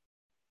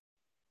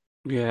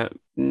 Yeah,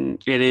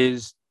 it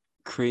is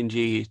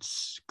cringy.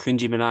 It's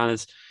cringy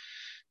bananas.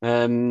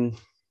 What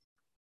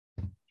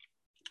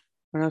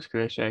else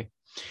could I say?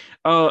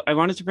 Oh, I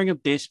wanted to bring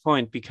up this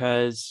point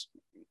because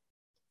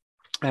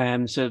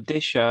so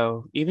this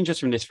show, even just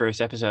from this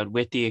first episode,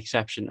 with the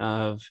exception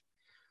of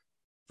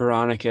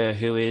Veronica,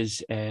 who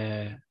is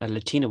a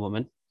Latina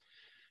woman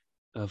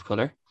of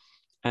color,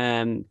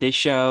 this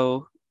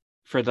show,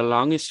 for the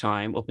longest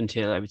time, up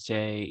until I would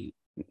say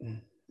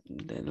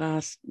the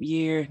last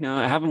year, no,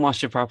 I haven't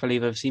watched it properly,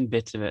 but I've seen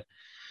bits of it,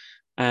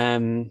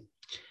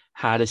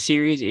 had a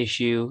serious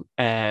issue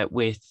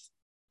with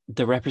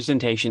the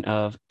representation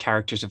of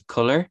characters of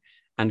color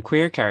and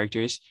queer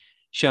characters,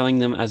 showing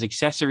them as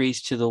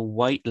accessories to the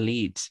white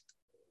leads.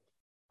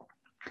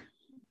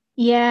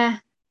 Yeah,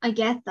 I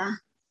get that.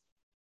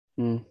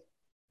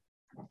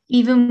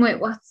 Even with,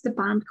 what's the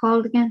band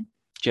called again?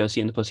 Josie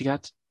and the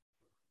Pussycats.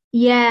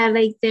 Yeah,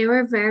 like they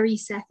were very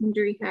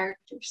secondary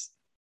characters.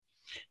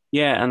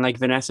 Yeah, and like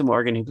Vanessa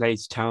Morgan, who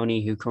plays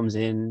Tony, who comes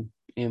in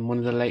one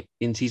of the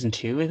in season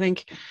 2, I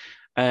think.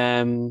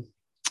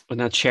 But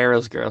not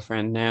Cheryl's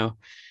girlfriend now.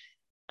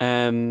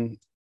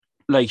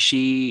 Like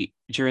she,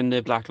 during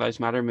the Black Lives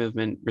Matter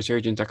movement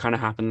resurgence that kind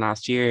of happened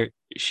last year,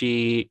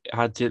 she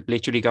had to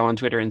literally go on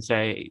Twitter and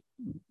say,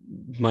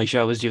 my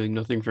show is doing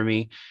nothing for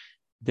me.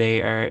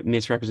 They are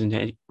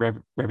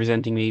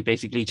representing me.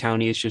 Basically,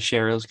 Tony is just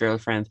Cheryl's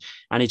girlfriend.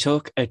 And it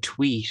took a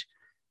tweet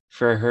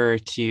for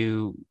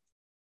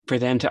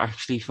them to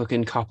actually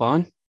fucking cop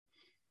on.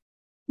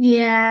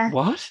 Yeah.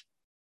 What?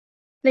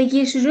 Like,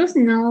 you should just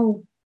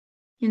know,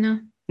 you know.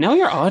 Know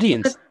your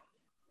audience.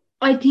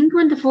 I think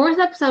when the fourth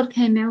episode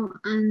came out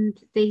and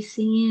they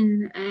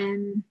seen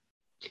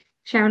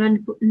Cheryl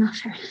and not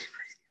Cheryl,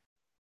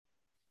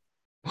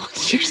 What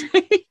did you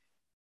say?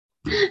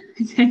 I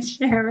said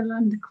Cheryl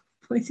and the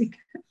Pussycat.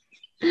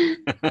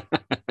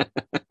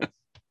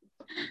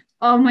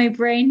 Oh, my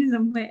brain is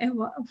on my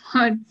what?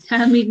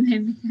 Tell me the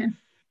name again.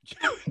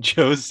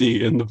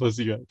 Josie and the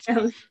Pussycats.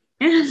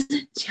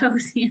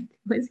 Josie and the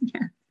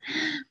Pussycat.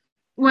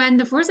 When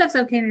the first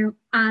episode came out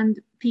and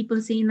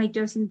people seen like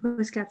Josie and the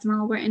Pussycats and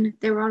all were in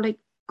it, they were all like,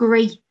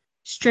 great,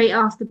 straight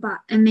off the bat,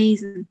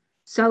 amazing,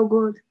 so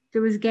good.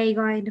 There was a gay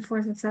guy in the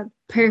first episode,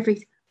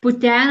 perfect. But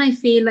then I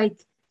feel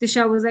like the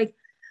show was like,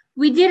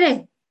 we did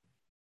it,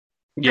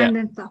 Yeah. and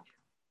then stopped.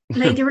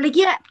 Like they were like,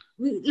 yeah,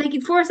 like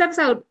in first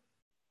episode,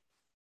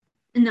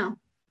 no,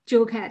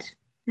 Jughead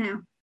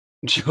now.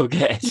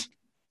 Jughead.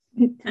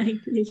 Like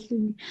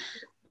literally.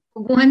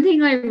 One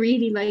thing I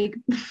really like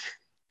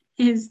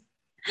is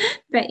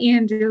Betty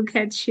and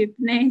Jughead's ship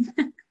name.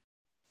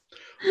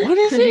 What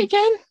is it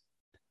again?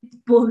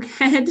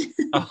 Bughead.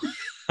 Oh.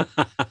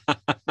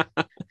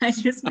 That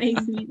just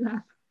makes me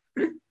laugh.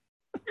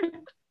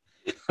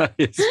 That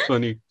is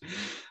funny.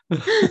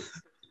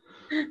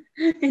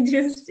 It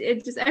just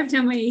every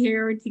time I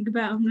hear or think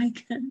about it, I'm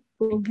like,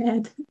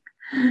 Bughead.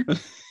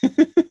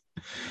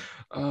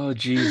 Oh,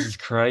 Jesus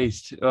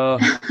Christ. Oh,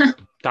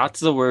 that's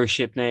the worst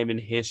ship name in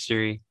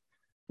history.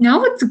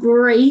 No, it's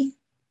great.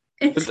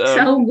 It's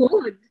so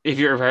good. If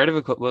you're heard of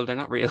a couple, well, they're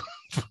not real.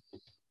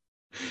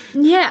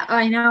 Yeah,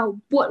 I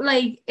know. But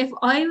like, if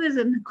I was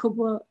in a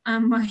couple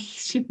and my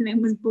ship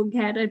name was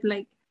Bughead, I'd be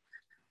like,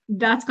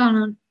 that's gone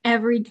on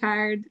every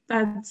card.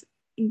 That's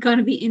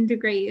gonna be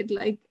integrated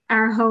like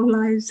our whole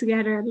lives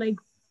together. Like,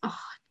 oh,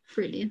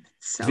 brilliant.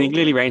 So I think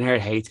Lily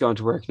Reinhardt hates going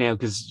to work now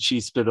because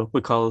she's split up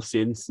with Cole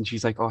since, and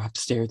she's like, "Oh, I have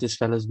to stare at this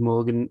fella's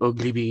mug and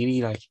ugly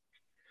beanie." Like,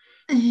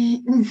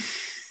 I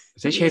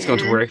think she hates going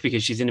to work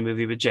because she's in a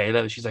movie with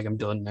J-Lo. She's like, "I'm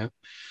done now."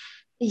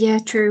 Yeah,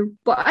 true.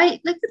 But I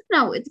don't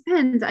know. It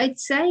depends. I'd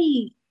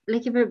say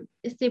like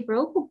if they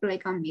broke up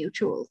like on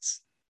mutuals,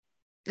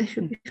 they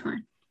should be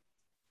fine.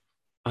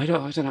 I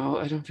don't know.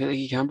 I don't feel like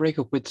you can break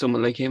up with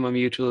someone like him on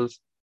mutuals.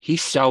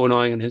 He's so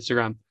annoying on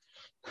Instagram.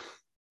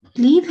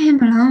 Leave him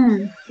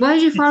alone. Why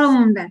did you follow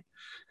him then?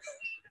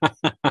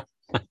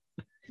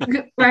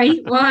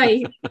 Right?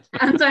 Why?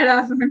 Answer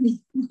that for me.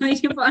 Why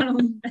did you follow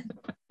him then?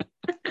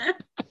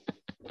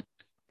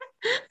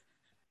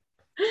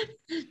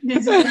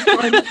 This is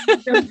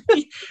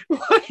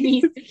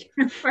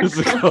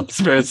the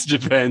Cosmos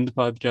Defend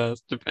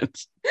podcast.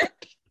 Depends.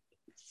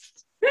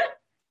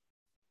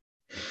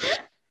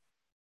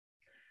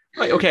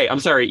 Right, okay, I'm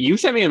sorry. You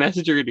sent me a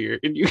message earlier,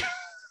 and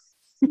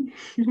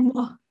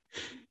What?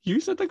 You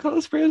said the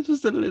Cosmos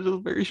was the little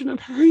version of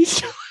Harry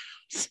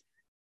Styles.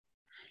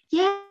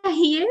 Yeah,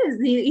 he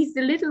is. He's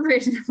the little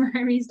version of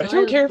Harry Styles. I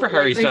don't care for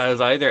Harry Styles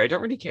either. I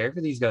don't really care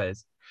for these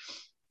guys.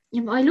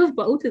 Yeah, but I love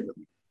both of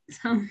them.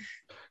 So.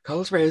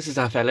 Cole Sprouse is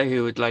that fella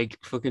who would like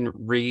fucking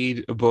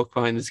read a book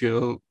behind the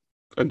school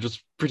and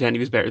just pretend he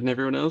was better than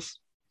everyone else.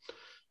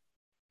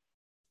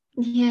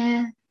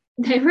 Yeah,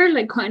 they were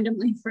like kind of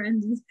my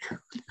friends.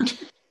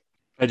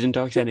 I didn't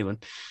talk to anyone.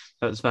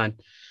 That was fine.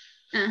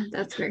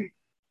 That's fair.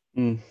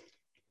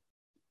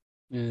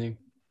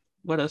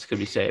 What else could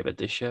we say about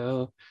this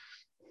show?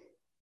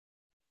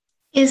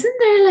 Isn't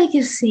there like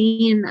a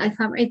scene?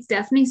 It's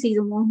definitely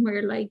season 1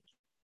 where like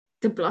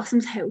the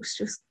Blossom's house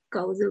just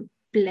goes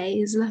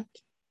ablaze, like.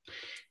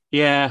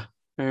 Yeah,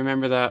 I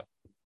remember that.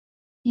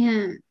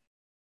 Yeah,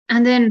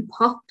 and then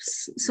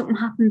Pops. Something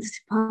happens to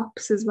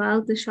Pops as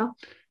well. The shop.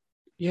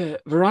 Yeah,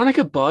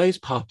 Veronica buys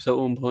Pops at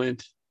one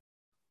point.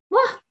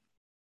 What?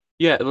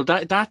 Yeah, well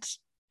that's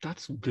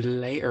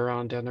later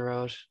on down the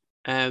road.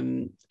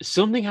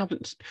 Something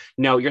happens.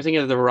 No, you're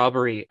thinking of the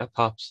robbery at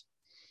Pops.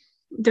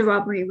 The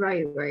robbery,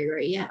 right.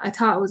 Yeah, I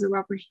thought it was a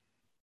robbery.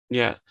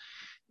 Yeah,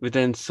 but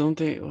then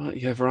something. Well,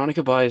 yeah,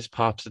 Veronica buys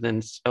Pops and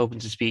then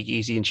opens a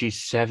speakeasy, and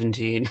she's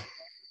 17.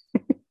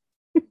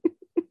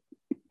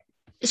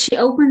 She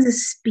opens a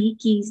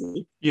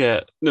speakeasy.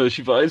 Yeah, no,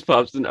 she buys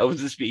Pops and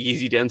opens a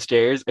speakeasy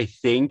downstairs. I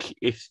think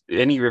if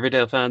any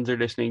Riverdale fans are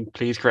listening,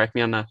 please correct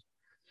me on that.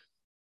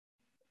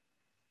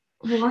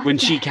 What when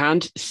she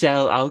can't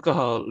sell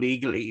alcohol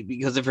legally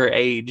because of her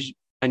age,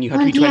 and you have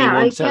to be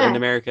 21 to sell in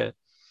America.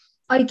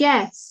 I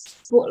guess,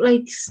 but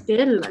like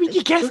still.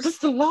 You guess that's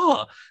the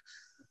law.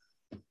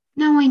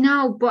 No, I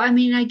know, but I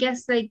mean, I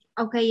guess like,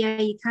 okay,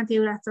 yeah, you can't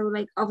do that. So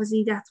like,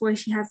 obviously that's why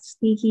she has to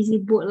speak easy.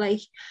 But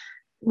like,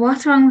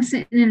 what's wrong with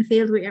sitting in a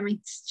field with your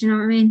mates? Do you know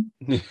what I mean?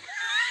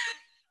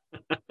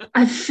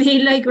 I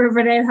feel like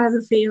Riverdale has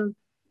a field.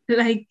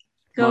 Like,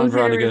 go to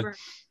the river.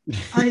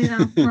 I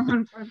don't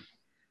know.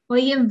 What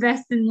are you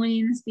investing money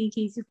in a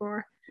speakeasy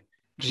for?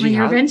 She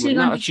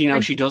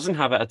doesn't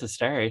have it at the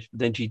start, but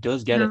then she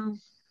does get it.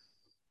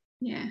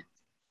 Yeah.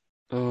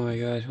 Oh my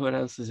god, what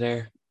else is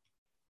there?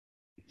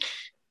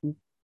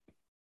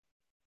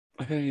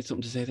 I feel like I had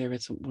something to say there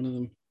about one of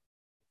them.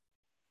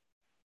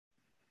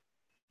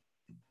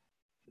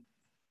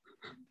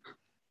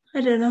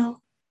 I don't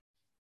know.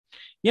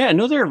 Yeah,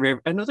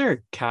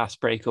 another cast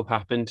breakup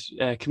happened.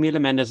 Camila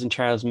Mendes and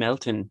Charles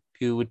Melton,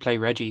 who would play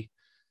Reggie.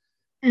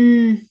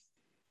 Mm,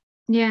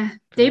 yeah,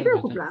 they Forgot broke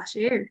about up that. last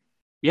year.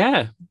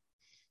 Yeah,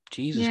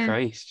 Jesus Yeah,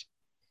 Christ.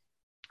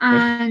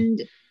 and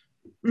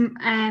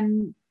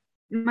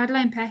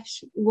Madeline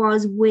Pesh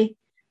was with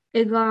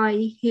a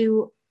guy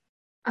who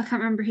I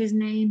can't remember his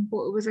name,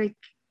 but it was like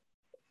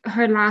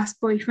her last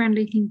boyfriend.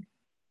 I think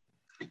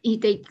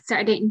they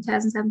started dating in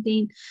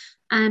 2017.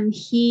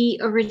 He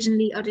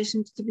originally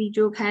auditioned to be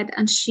Jughead,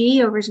 and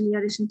she originally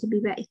auditioned to be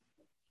Betty.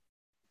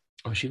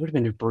 Oh, she would have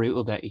been a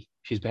brutal Betty.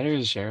 She's better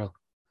as Cheryl.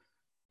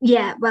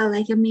 Yeah, well,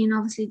 like I mean,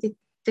 obviously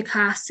the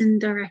cast and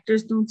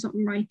directors done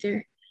something right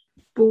there,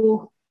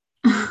 but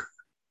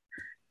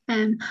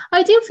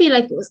I do feel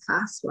like it was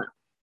cast well.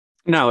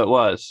 No, it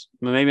was.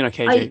 Well, maybe not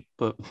I KJ,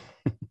 but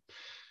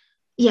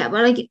Yeah,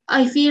 but like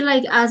I feel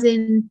like as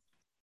in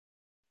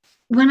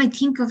when I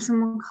think of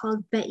someone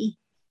called Betty,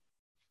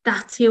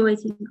 that's who I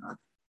think of.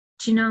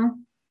 Do you know?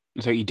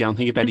 so you don't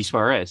think of Betty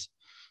Suarez?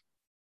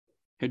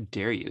 How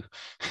dare you?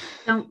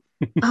 Don't.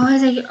 Oh, I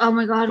was like, oh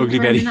my god! Ugly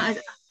For a Betty.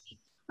 minute,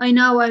 I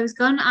know I was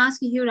going to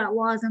ask you who that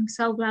was. I'm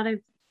so glad I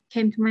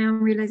came to my own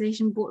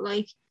realization. But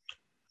like,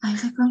 I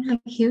was like, oh,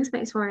 like who's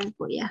Betty Suarez?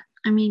 But yeah,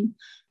 I mean,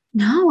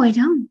 no, I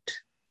don't.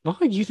 What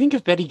do you think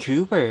of Betty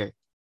Cooper?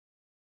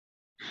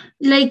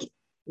 Like,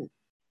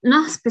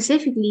 not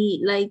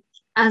specifically. Like,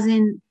 as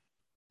in,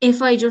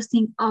 if I just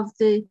think of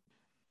a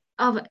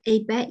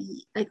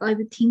Betty, like I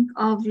would think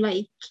of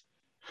like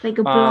a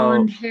Oh,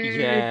 blonde haired.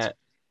 yeah.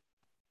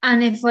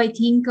 And if I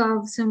think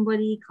of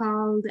somebody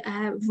called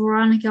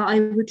Veronica, I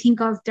would think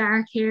of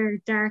dark hair,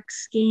 dark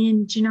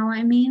skin. Do you know what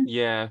I mean?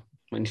 Yeah.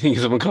 When you think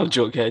of someone called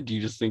Jughead,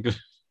 you just think of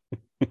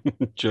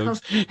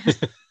Jugs.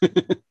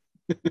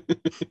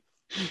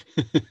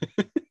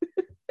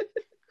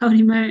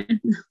 Cody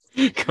Martin.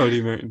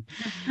 Cody Merton.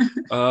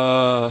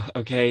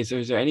 Okay. So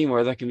is there any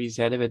more that can be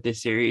said about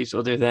this series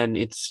other than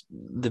it's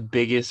the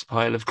biggest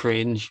pile of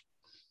cringe?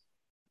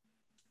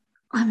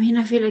 I mean,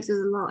 I feel like there's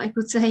a lot I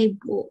could say,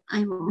 but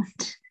I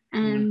won't.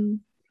 Yeah.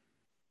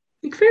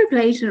 Like fair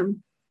play to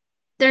them.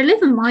 They're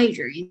living my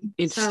dream.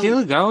 It's So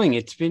still going.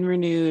 It's been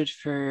renewed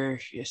for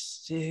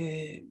just,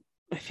 I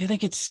feel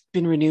like it's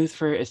been renewed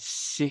for a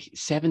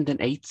seventh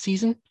and eighth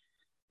season,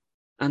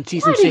 and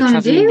season what are they six gonna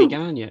hasn't even do?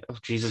 begun yet. Oh,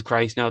 Jesus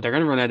Christ. No, they're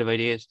going to run out of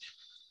ideas.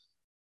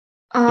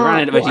 They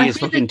ran out of But I ideas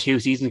feel fucking like 2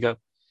 seasons ago.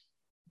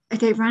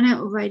 they ran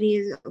out of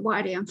ideas. What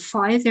are they on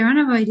five? They ran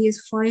out of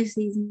ideas 5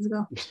 seasons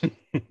ago.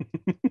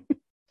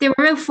 They were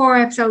about 4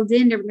 episodes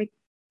in. They were like,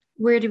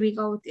 where do we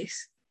go with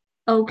this?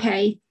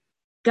 Okay,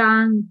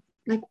 gone.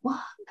 Like what?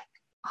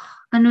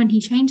 And when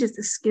he changes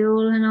the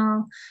school and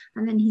all,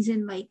 and then he's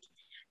in like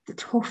the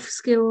tough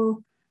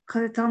school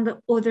because it's on the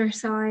other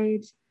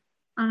side.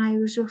 And I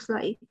was just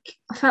like,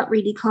 I felt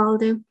really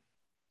called out.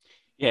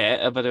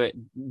 Yeah, by the way,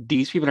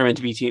 these people are meant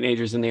to be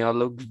teenagers and they all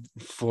look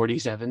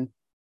 47.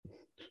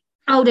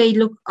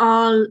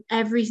 Oh,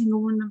 every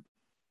single one of them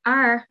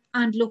are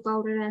and look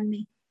older than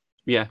me.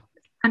 Yeah.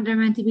 And they're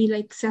meant to be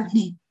like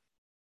 70.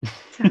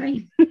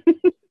 Sorry.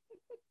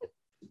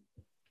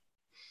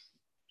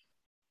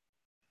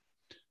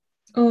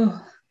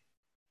 Oh,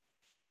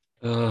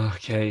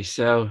 Okay,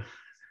 so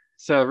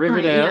yeah.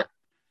 Riverdale,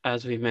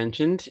 as we've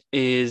mentioned,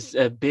 is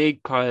a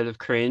big pile of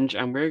cringe,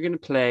 and we're going to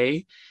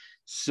play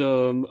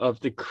some of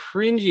the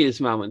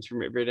cringiest moments from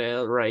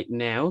Riverdale right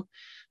now.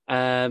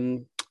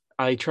 Um,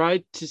 I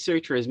tried to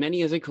search for as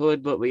many as I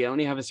could, but we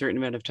only have a certain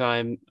amount of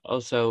time.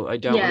 Also, I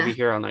don't want to be Yeah.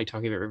 here all night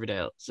talking about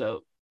Riverdale.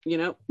 So, you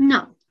know,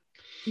 No.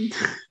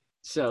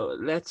 so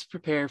let's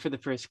prepare for the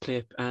first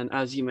clip. And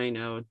as you may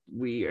know,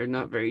 we are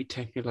not very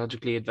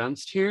technologically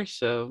advanced here.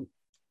 So,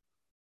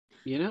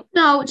 you know,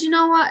 No, do you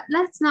know what?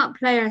 Let's not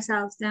play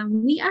ourselves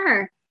down. We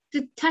are.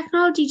 The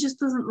technology just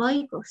doesn't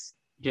like us.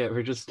 yeah,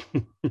 we're just.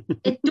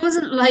 It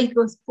doesn't like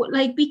us, but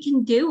like we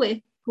can do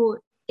it, but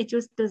it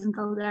just doesn't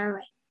go their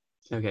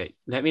way. Okay,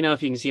 let me know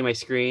if you can see my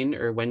screen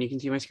or when you can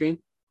see my screen.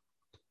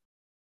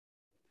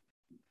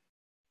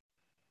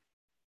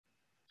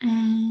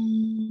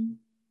 Um,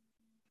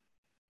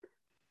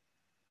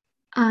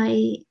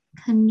 I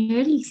can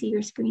nearly see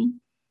your screen.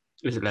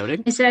 Is it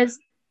loading? It says,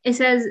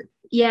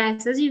 yeah,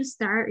 it says you've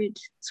started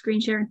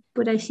screen sharing,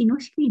 but I see no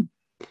screen.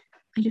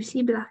 I just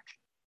see black.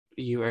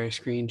 You are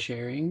screen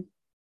sharing.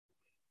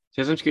 It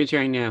says I'm screen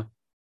sharing now.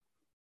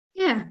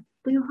 Yeah,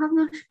 but you have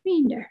no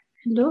screen there.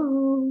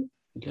 Hello.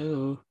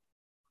 Hello.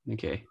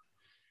 Okay.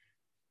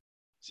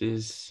 This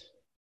is.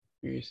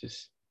 Where is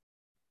this?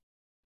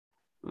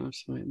 Oh,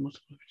 sorry,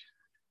 multiple.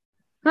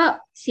 Oh,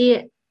 see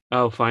it.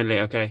 Oh, finally.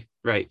 Okay.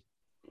 Right.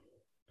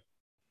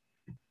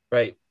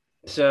 Right.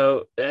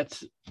 So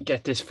let's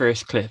get this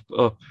first clip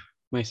up.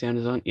 My sound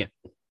is on. Yeah.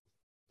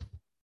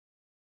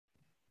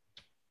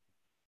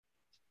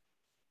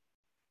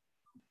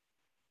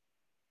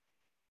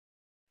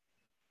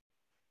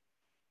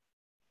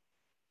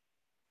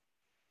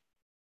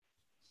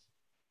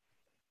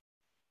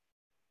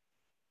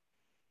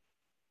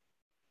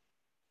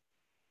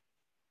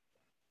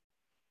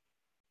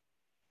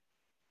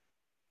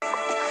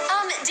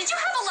 Did you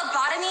have a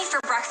lobotomy for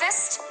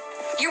breakfast?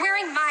 You're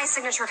wearing my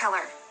signature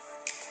color.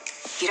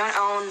 You don't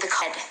own the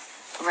code.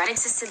 Red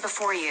existed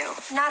before you.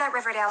 Not at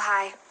Riverdale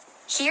High.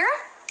 Here,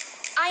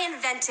 I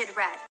invented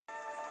red.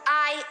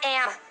 I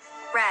am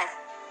red.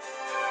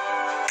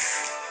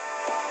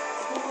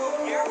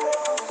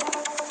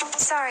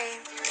 Sorry,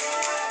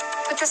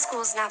 but the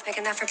school's not big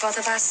enough for both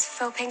of us,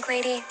 faux pink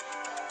lady.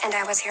 And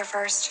I was here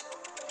first.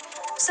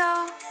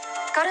 So,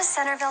 go to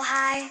Centerville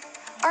High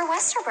or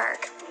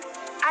Westerberg.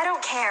 I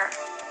don't care.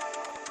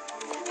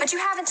 But you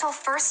have until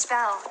first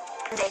bell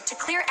Monday to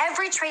clear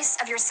every trace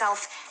of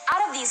yourself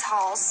out of these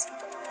halls.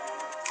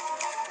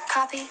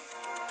 Copy?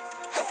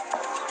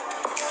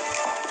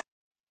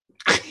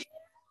 I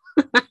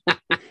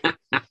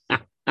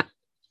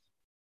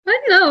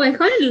don't know. I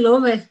kind of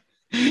love it.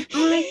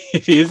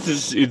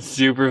 It's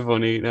super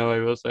funny. No, I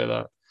will say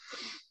that.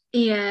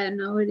 Yeah,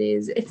 no, it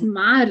is. It's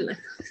mad. Like,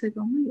 it's like,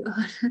 oh my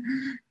god.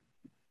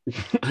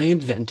 I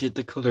invented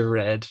the color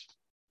red.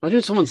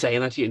 Imagine someone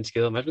saying that to you in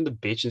school. Imagine the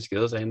bitch in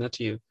school saying that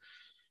to you.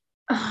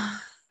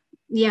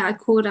 Yeah, I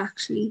could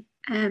actually.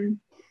 I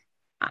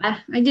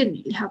didn't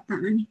really have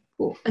that many,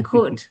 but I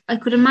could. I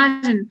could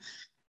imagine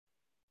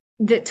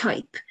the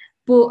type.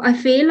 But I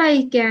feel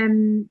like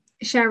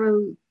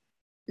Cheryl,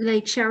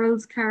 like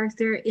Cheryl's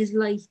character is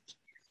like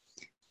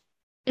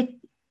it.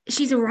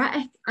 She's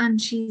erratic and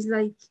she's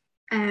like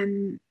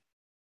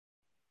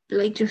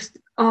just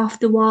off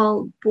the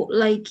wall, but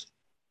like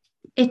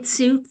it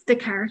suits the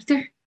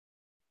character.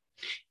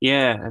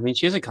 Yeah, I mean,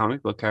 she is a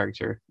comic book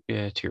character,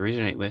 yeah, to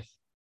originate with,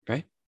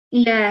 right?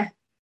 Yeah,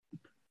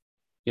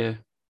 Yeah.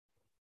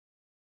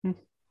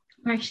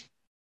 right.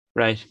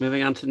 Right,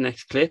 moving on to the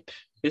next clip.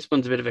 This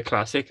one's a bit of a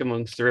classic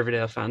amongst the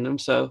Riverdale fandom,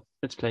 so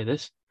let's play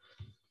this.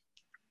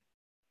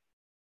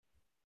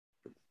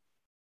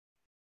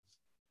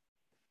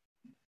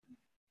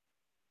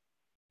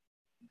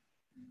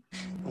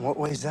 In what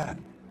way is that?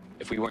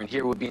 If we weren't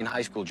here, we'd be in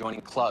high school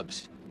joining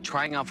clubs,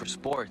 trying out for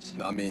sports.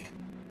 Not me.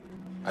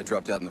 I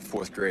dropped out in the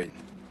 4th grade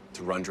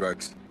to run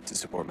drugs to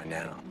support my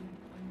nana.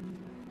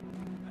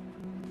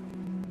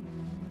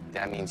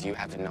 That means you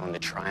haven't known the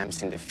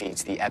triumphs and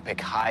defeats, the epic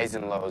highs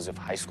and lows of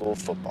high school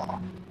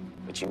football.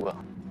 But you will.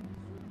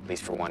 At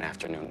least for one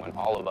afternoon when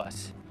all of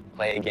us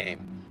play a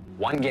game.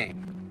 One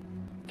game.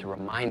 To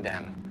remind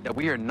them that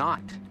we are not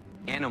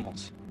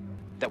animals.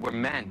 That we're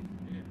men.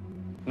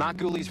 Not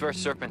ghoulies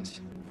versus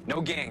serpents.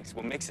 No gangs.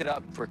 We'll mix it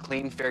up for a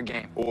clean, fair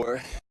game.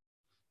 Or...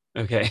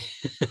 Okay.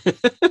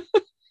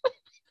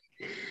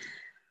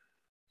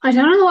 I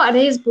don't know what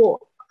it is, but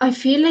I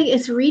feel like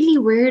it's really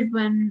weird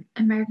when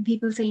American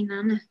people say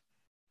nana.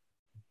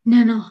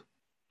 Nana.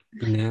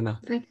 Nana.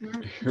 It's like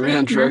nana. It's Ran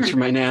like drugs nana. for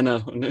my nana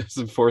when it was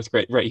in 4th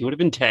grade. Right, he would have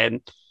been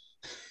 10.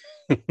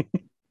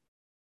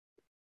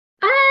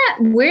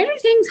 Weirder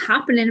things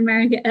happen in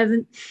America,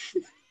 Evan.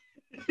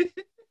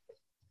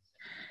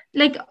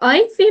 Like,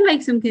 I feel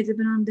like some kids have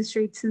been on the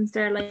streets since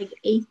they're like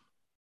 8.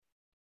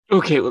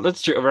 Okay, well,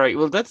 that's true. Right,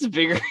 well, that's a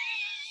bigger...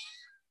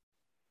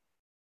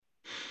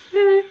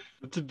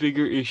 That's a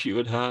bigger issue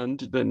at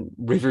hand than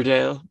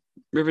Riverdale.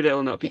 Riverdale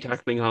will not be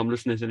tackling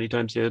homelessness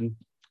anytime soon.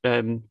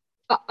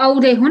 Oh,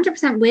 they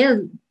 100%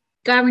 will.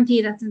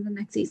 Guarantee that's in the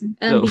next season.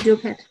 No. Be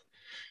Jughead.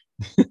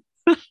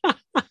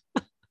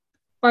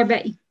 Or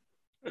Betty.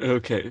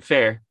 Okay,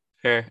 fair.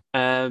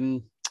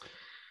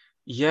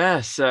 Yeah,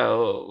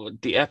 so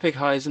the epic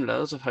highs and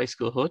lows of high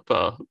school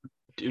football.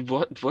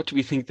 What do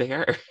we think they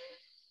are?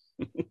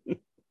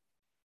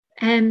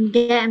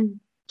 Getting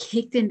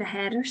kicked in the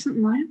head or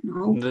something. I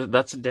don't know.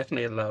 That's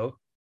definitely a low.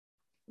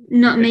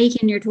 Not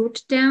making your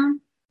touchdown.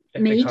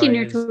 Epic Making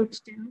your highs.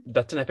 touchdown.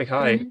 That's an epic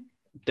high. Mhm.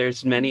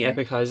 There's many Okay.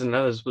 epic highs and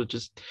lows. We'll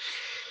just,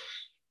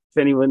 if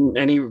any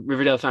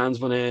Riverdale fans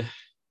want to,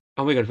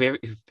 oh my god,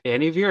 if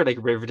any of you are like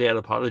Riverdale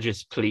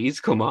apologists, please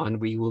come on.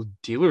 We will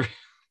do it.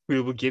 We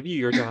will give you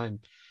your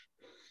time.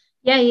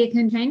 Yeah, you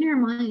can change your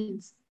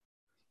minds.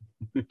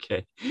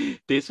 Okay.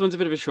 This one's a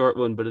bit of a short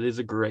one, but it is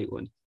a great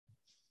one.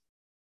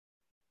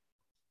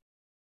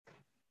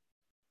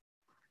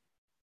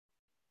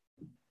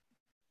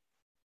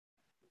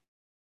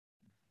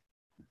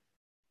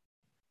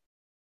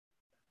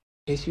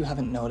 In case you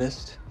haven't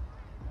noticed,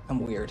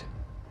 I'm weird.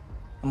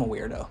 I'm a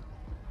weirdo.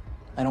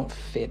 I don't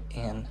fit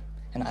in,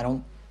 and I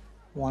don't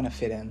want to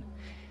fit in.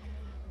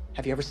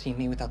 Have you ever seen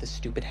me without this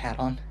stupid hat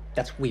on?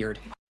 That's weird.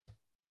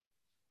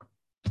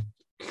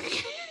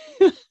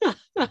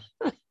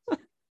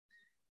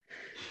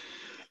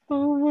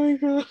 Oh my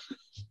god.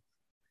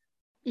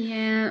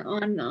 Yeah, oh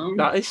no.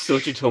 That is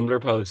such a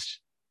Tumblr post.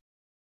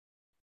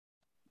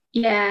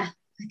 Yeah,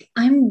 like,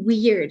 I'm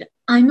weird.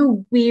 I'm a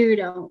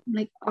weirdo. I'm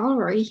like, all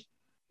right,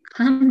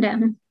 calm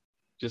down.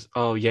 Just,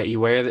 oh yeah,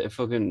 you wear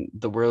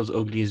the world's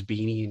ugliest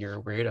beanie and you're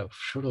a weirdo.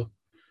 Shut up.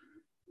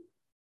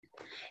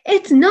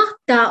 It's not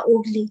that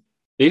ugly.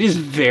 It is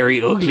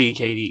very ugly,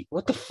 Katie.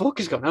 What the fuck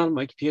is going on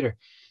my computer?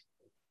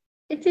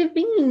 It's a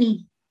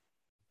beanie.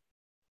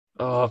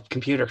 Oh,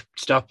 computer,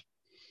 stop.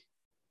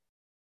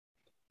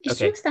 It's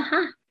Okay. just a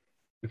hat.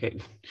 Okay.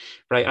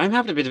 Right, I'm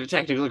having a bit of a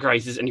technical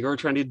crisis and you're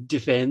trying to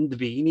defend the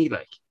beanie,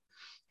 like.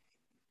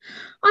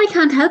 I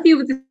can't help you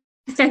with this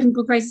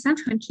technical crisis. I'm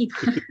trying to keep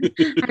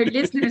our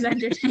listeners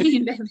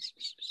entertained.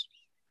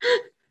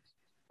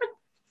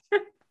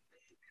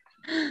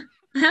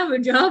 I have a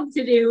job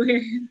to do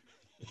here.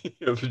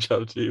 You have a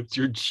job to do. It's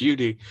your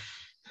duty.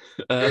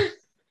 I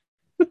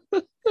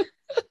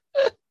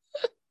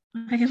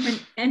am an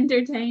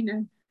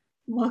entertainer.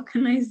 What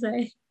can I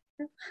say?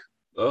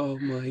 Oh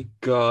my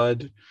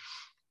God.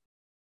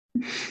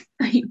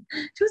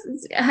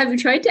 Have you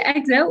tried to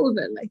X out of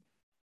it? Like,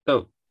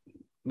 Oh,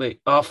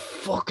 wait. Oh,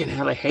 fucking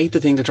hell. I hate the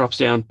thing that drops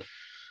down.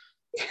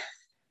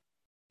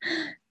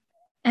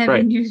 Evan,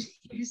 Right. you're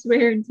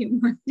swearing too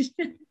much.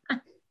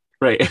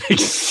 Right.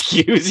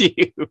 Excuse you.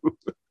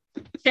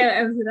 Shout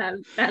out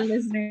to that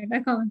listener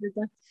that commented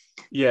that.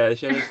 Yeah,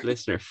 shout out to the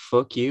listener.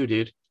 Fuck you,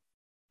 dude.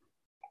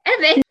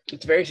 Evan,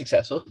 It's very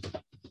successful.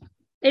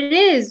 it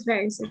is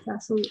very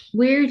successful.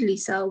 Weirdly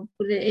so,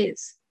 but it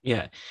is.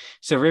 Yeah.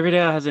 So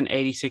Riverdale has an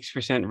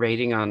 86%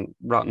 rating on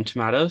Rotten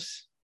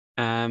Tomatoes,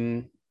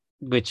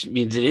 which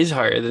means it is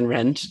higher than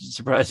Rent,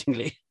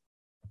 surprisingly.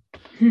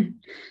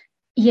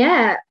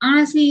 Yeah,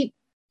 honestly,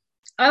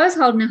 I was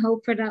holding a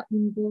hope for that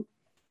one,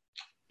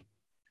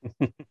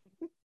 but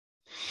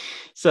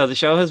So the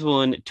show has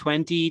won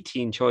 20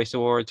 Teen Choice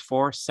Awards,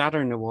 4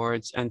 Saturn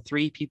Awards, and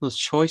 3 People's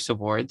Choice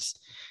Awards,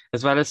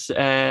 as well as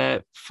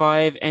 5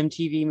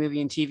 MTV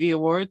Movie and TV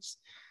Awards.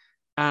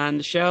 And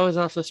the show has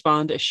also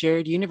spawned a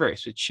shared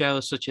universe with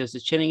shows such as The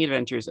Chilling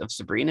Adventures of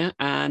Sabrina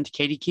and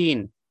Katie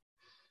Keene.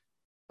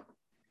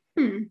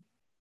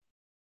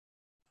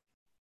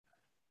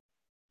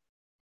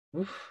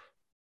 Oof.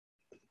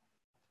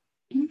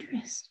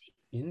 interesting.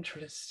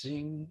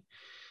 Interesting.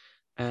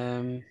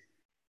 Where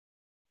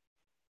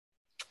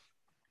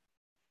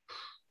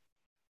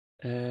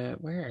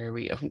are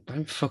we?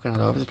 I'm fucking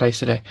all over the place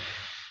today.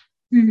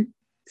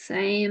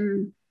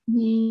 Same.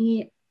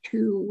 Me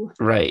too.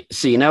 Right.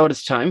 So you know what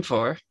it's time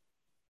for?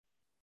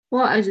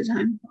 What is the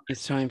time?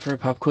 It's time for a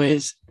pop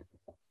quiz.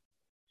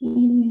 It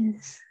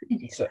is.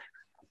 So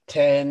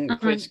 10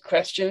 quiz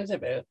questions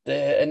about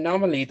the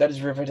anomaly that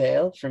is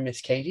Riverdale from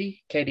Miss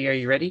Katie. Katie, are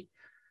you ready?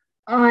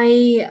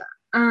 I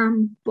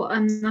am, but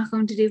I'm not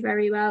going to do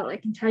very well. I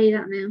can tell you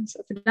that now.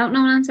 So if I don't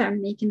know an answer,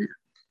 I'm making it.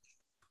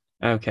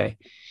 Okay.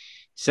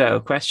 So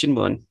question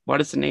 1.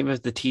 What is the name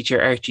of the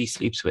teacher Archie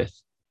sleeps with?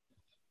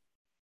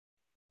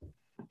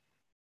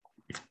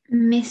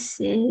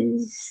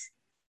 Mrs.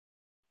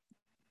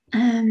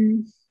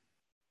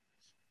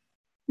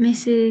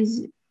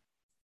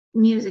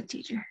 Music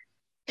Teacher.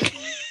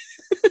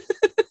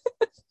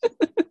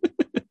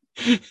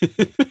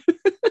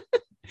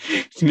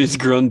 It's Miss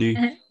Grundy.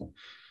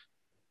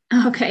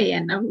 Okay,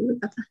 yeah, no, we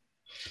got that.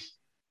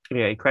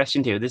 Okay,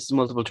 question 2. This is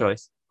multiple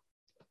choice.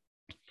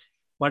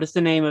 What is the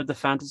name of the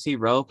fantasy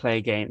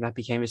role-play game that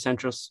became a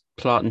central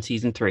plot in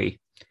season 3?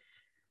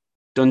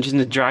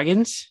 Dungeons and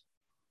Dragons,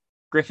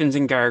 Griffins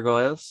and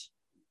Gargoyles,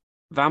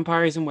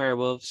 Vampires and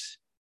Werewolves,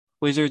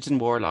 Wizards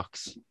and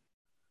Warlocks.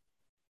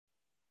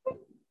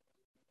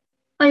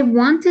 I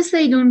want to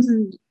say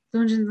Dungeons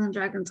and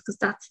Dragons because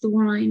that's the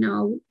one I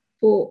know,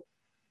 but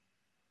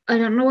I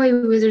don't know why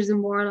Wizards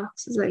and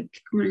Warlocks is like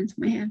coming into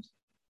my head.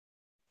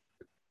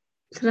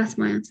 So that's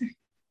my answer.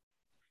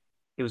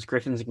 It was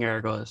Griffins and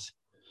Gargoyles.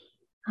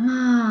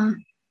 Ah,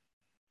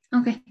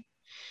 okay.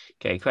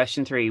 Okay,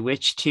 question 3.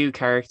 Which 2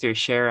 characters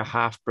share a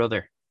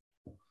half-brother?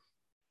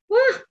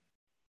 What?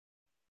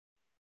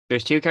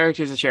 There's 2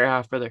 characters that share a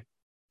half-brother.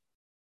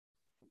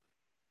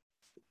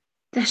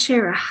 That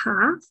share a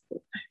half?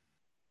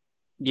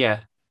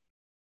 Yeah.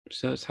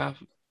 So it's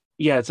half.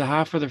 Yeah, it's a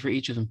half-brother for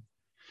each of them.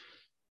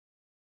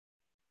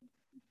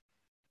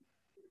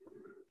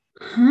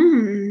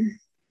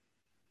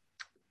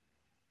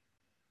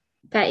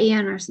 Betty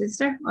and her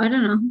sister? I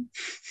don't know.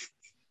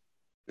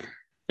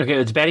 Okay,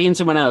 it's Betty and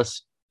someone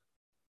else.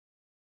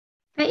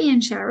 Betty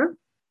and Cheryl?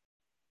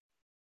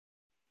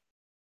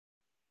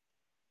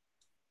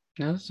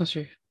 No, that's not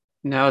true.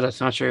 No,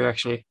 that's not true,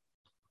 actually.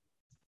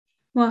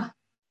 What?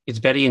 It's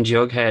Betty and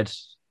Jughead.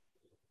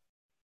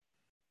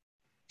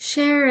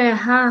 Share a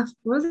half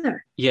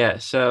brother. Yeah,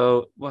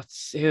 so who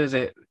is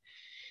it?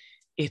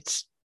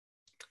 It's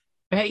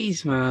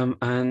Betty's mom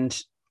and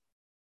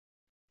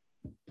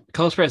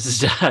Cole Sprouse'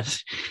 dad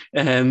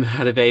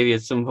had a baby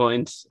at some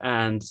point,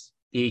 and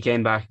he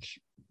came back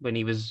when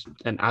he was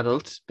an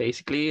adult,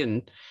 basically,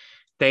 and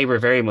they were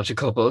very much a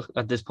couple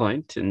at this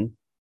point, and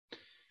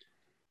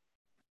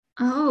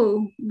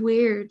oh,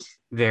 weird.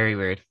 very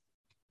weird.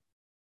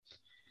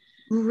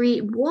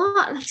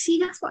 What? Like, see,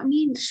 that's what I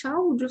mean. The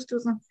show just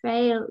doesn't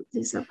fail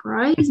to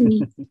surprise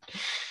me.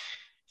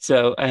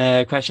 So,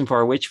 question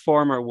 4: which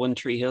former One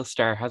Tree Hill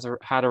star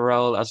had a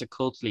role as a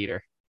cult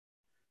leader?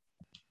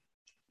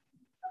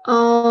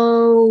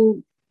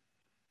 Oh,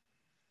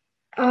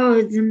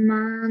 the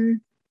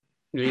man.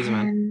 It is a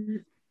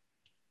man.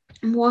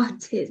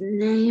 What's his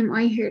name?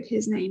 I heard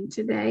his name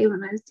today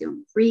when I was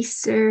doing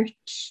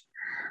research.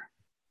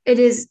 It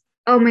is,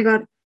 oh my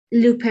God,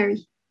 Luke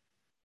Perry.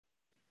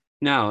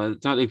 No,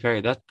 it's not Luke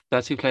Perry.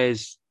 That's who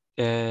plays.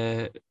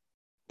 The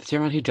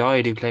man who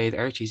died who played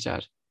Archie's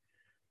dad.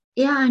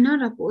 Yeah, I know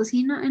that, but was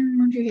he not in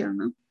One Tree Hill?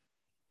 No.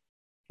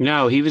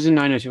 No, he was in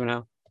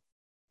 90210.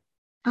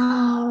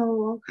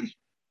 Oh, okay.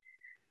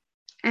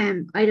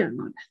 I don't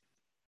know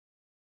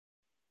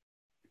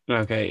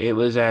Okay, it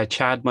was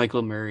Chad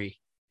Michael Murray.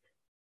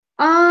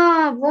 that.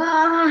 Oh,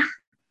 wow.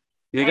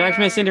 The guy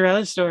from A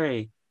Cinderella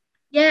Story.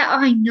 Yeah,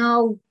 I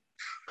know.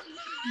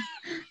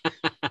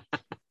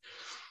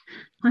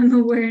 I'm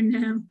aware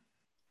now.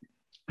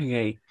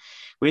 Okay.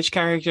 Which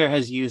character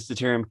has used the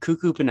term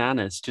cuckoo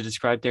bananas to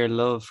describe their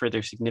love for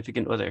their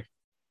significant other?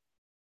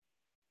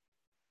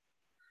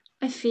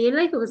 I feel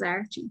like it was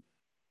Archie.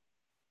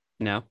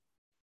 No.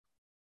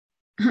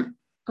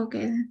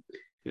 Okay then.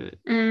 Good.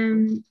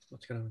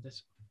 What's going on with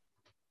this?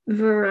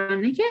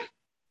 Veronica?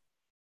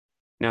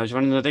 Now, do you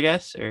want another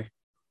guess? Or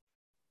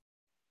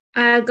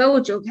I'll go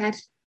with Jughead.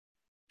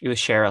 it was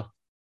Cheryl.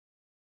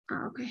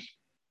 Oh, okay.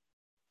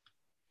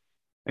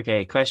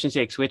 Okay, question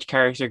 6. Which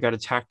character got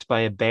attacked by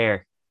a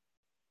bear?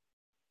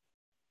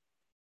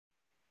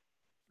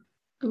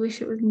 I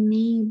wish it was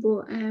me,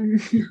 but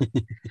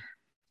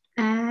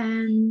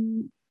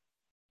um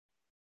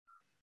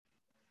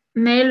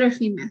male or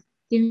female?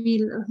 Give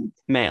me a little hint.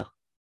 Male.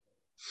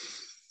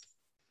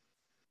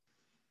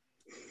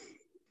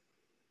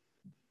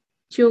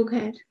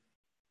 Jughead.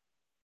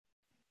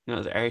 No, it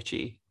was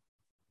Archie.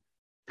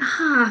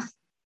 Ah,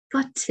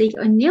 God's sake,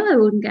 I knew I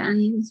wouldn't get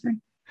any of this right.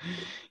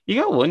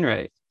 You got one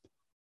right.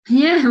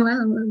 Yeah,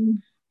 well,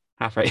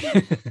 Half right.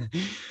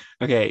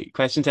 Okay,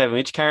 question 7.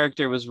 Which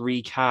character was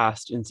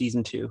recast in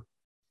season 2?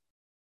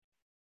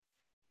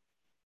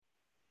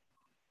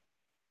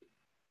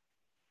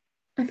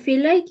 I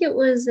feel like it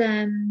was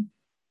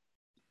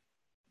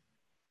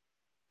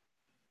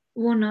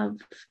one of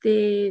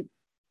the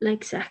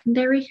like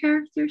secondary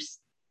characters.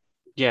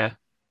 Yeah.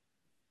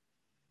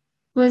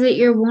 Was it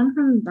your one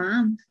from the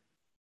band?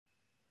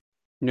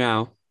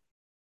 No.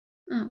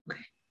 Oh, okay.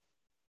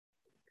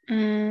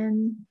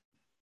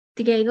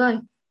 The gay guy.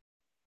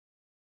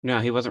 No,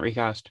 he wasn't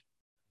recast.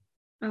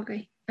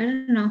 Okay. I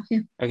don't know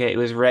him. Okay, it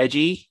was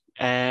Reggie.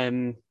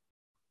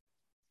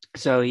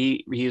 So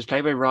he was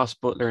played by Ross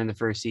Butler in the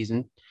first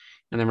season,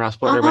 and then Ross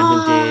Butler went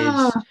and did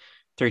Oh,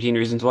 13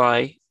 Reasons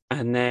Why,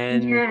 and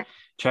then yeah.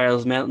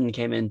 Charles Melton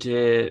came in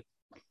to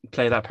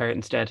play that part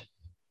instead.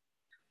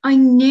 I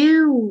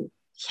knew.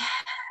 Yeah.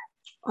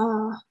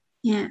 Oh,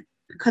 yeah.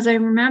 Because I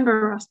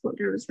remember Ross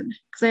Butler was in it.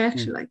 Because I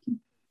actually like him.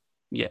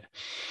 Yeah.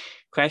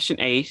 Question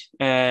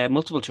 8,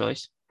 multiple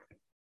choice.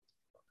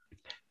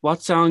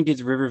 What song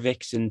did River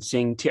Vixen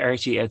sing to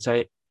Archie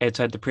outside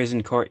the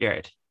prison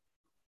courtyard?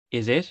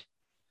 Is it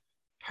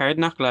Hard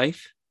Knock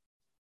Life,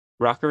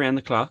 Rock Around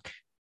the Clock,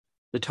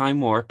 The Time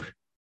Warp,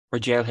 or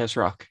Jailhouse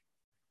Rock?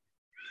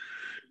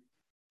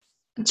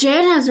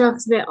 Jailhouse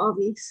Rock's a bit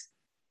obvious.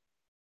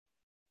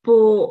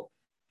 But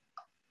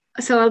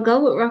so I'll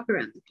go with Rock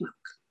Around the Clock.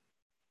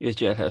 It was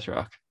Jailhouse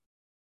Rock.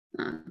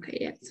 Okay,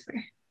 yeah, it's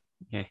fair.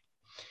 Okay.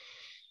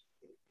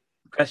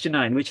 Question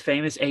 9. Which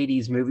famous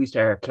 80s movie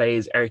star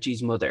plays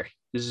Archie's mother?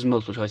 This is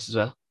multiple choice as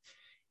well.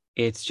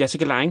 It's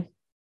Jessica Lange,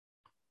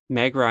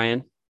 Meg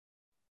Ryan,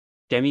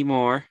 Demi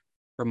Moore,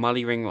 or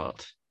Molly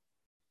Ringwald.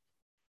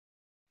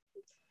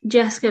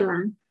 Jessica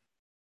Lange.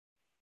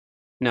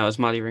 No, it's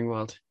Molly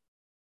Ringwald.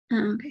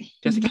 Oh, okay.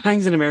 Jessica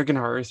Lange's an American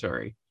Horror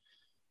Story.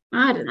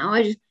 I don't know.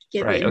 I just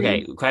give Right, it a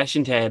okay. name.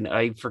 Question 10.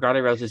 I forgot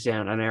I wrote this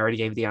down and I already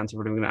gave the answer,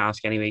 but I'm going to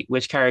ask anyway.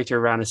 Which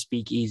character ran a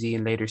speakeasy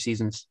in later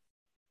seasons?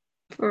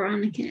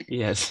 Veronica.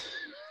 Yes.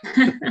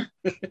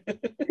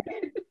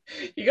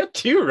 You got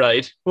 2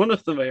 right. One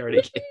of them I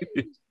already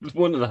gave.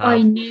 One and a half.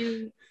 I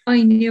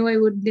knew I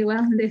wouldn't do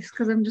well in this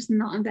because I'm just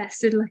not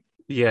invested. Like,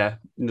 Yeah,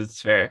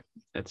 that's fair.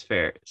 That's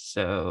fair.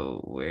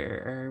 So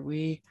where are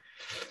we?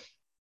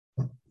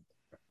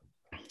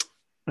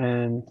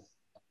 Okay.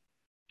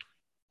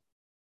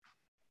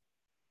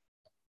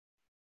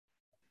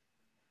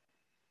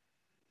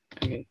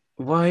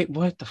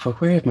 What the fuck?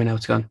 Where have my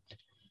notes gone?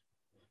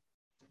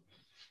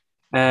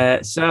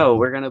 So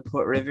we're gonna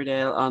put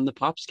Riverdale on the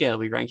pop scale.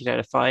 We rank it out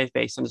of 5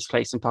 based on its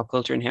place in pop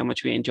culture and how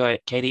much we enjoy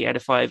it. Katie, out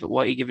of 5,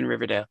 what are you giving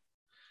Riverdale?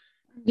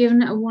 I'm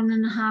giving it a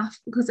 1.5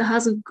 because it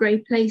has a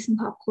great place in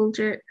pop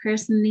culture,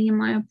 personally, in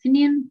my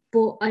opinion,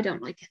 but I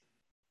don't like it.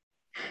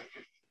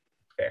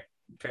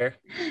 Fair.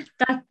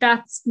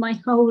 That's my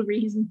whole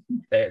reason.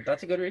 Fair.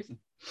 That's a good reason.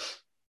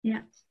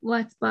 Yeah.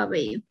 What about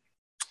you?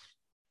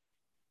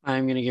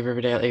 I'm gonna give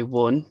Riverdale a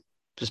 1,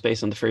 just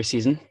based on the first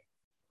season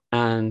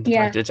and the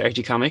fact that it's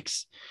Archie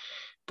Comics.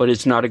 But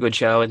it's not a good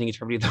show. I think it's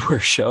probably the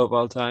worst show of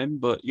all time.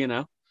 But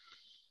yeah.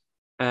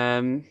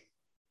 Yeah,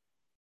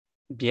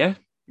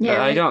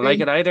 I don't like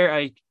it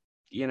either.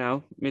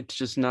 It's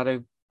just not.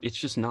 It's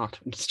just not.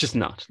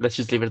 Let's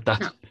just leave it at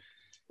that. No.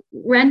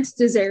 Rent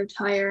deserved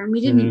higher, and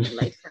we didn't even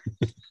like her.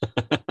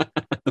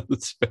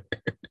 That's fair.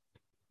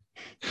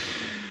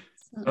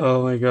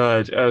 Oh my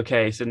God.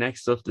 Okay, so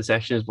next up, the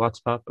section is What's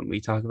Pop, and we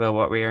talk about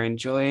what we are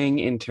enjoying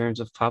in terms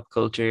of pop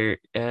culture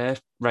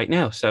right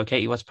now. So,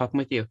 Katie, what's popping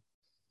with you?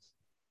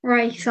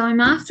 Right, so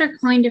I'm after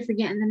kind of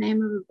forgetting the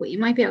name of it, but you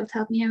might be able to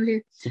help me out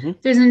here. Mhm.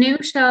 There's a new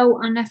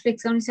show on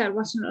Netflix. I only started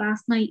watching it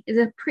last night. Is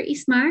it Pretty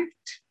Smart?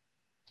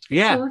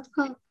 Yeah. So what's it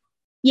called?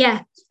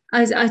 Yeah,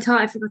 I thought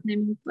I forgot the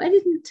name of it, but I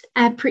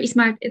didn't. Pretty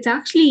Smart. It's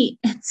actually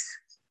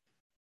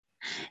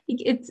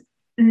it's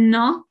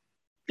not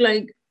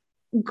like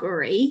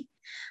great,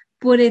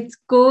 but it's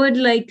good.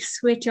 Like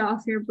switch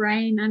off your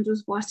brain and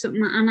just watch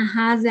something. And it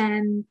has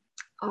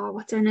oh,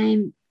 what's her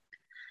name?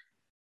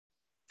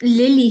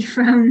 Lily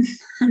from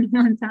Hannah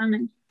Montana.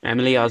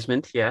 Emily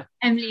Osment, yeah.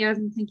 Emily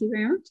Osment, thank you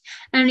very much.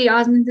 Emily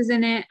Osment is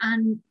in it,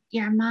 and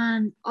yeah,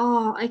 man,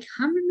 oh, I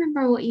can't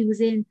remember what he was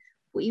in,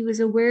 but he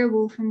was a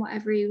werewolf from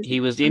whatever he was. He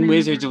was And in I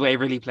Wizards of remember-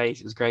 Waverly Place.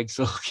 It was Greg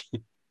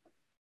Sulkin.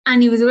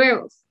 and he was a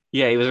werewolf.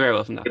 Yeah, he was a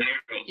werewolf in that.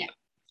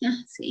 Yeah,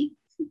 see,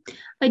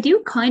 I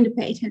do kind of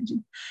pay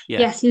attention. Yeah.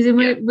 Yes, he's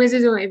in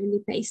Wizards of Waverly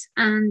Place,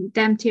 and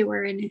them two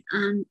were in it.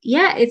 And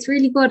yeah, it's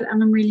really good,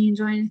 and I'm really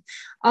enjoying it.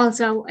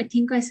 Also, I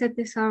think I said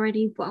this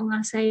already, but I'm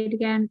gonna say it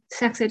again.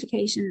 Sex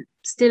Education,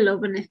 still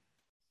loving it.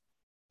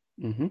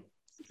 Mm-hmm.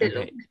 Still Okay.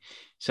 loving it.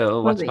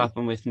 So what's Probably.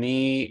 popping with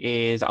me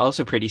is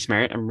also Pretty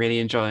Smart. I'm really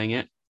enjoying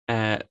it.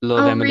 Love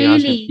Oh, Emily really?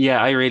 Osment.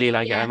 Yeah, I really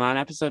like it. Yeah. I'm on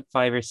episode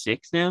 5 or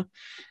 6 now.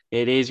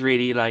 It is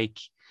really like,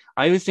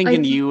 I was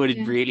thinking you would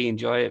yeah. really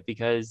enjoy it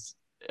because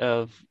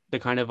of the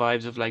kind of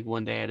vibes of like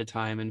One Day at a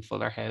Time and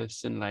Fuller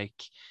House and like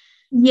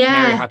Mary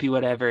Yeah, Happy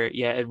Whatever.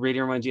 Yeah, it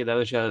really reminds you of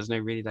those shows, and I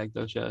really like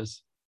those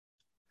shows.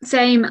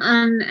 same.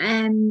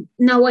 And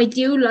no, I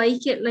do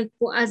like it. Like,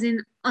 but as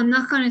in, I'm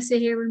not gonna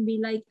sit here and be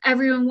like,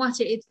 everyone watch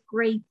it. It's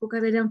great,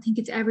 because I don't think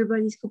it's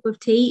everybody's cup of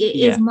tea. It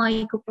Yeah. is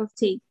my cup of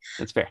tea.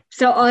 That's fair.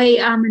 So I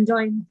am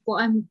enjoying it,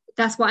 but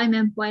that's what I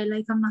meant by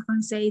like, I'm not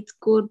gonna say it's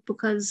good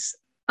because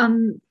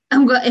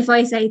if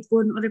I say it's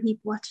good and other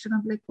people watch it,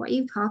 I'm like, what are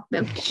you talking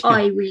about? But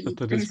I really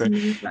That is fair.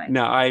 personally like.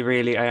 No, I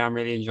am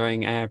really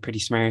enjoying Pretty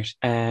Smart.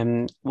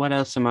 What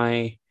else am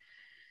I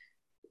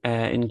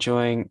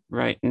enjoying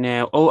right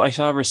now? Oh, I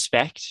saw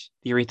Respect,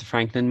 the Aretha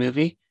Franklin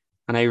movie,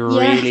 and I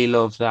really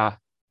love that.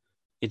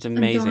 It's I'm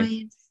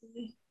amazing.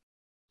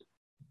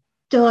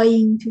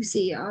 dying to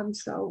see it.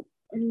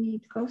 I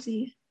need to go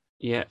see it.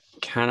 Yeah,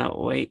 cannot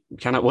wait.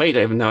 Cannot wait,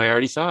 even though I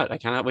already saw it. I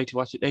cannot wait to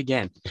watch it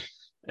again.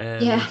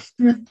 Yeah,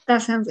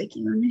 that sounds like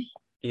you and me.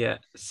 Yeah.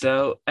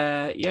 So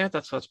yeah,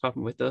 that's what's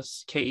popping with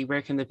us. Katie,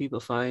 where can the people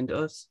find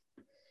us?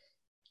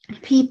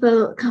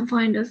 People can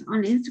find us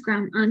on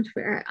Instagram and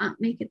Twitter at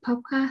Make It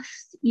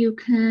Podcast. You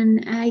can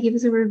give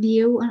us a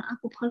review on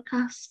Apple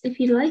Podcasts if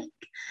you like,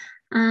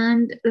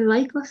 and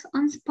like us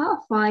on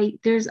Spotify.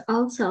 There's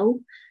also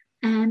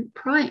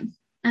Prime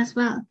as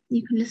well.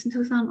 You can listen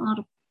to us on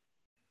Audible.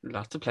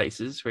 Lots of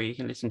places where you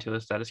can listen to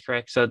us. That is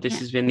correct. So this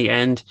has been the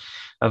end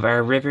of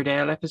our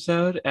Riverdale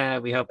episode.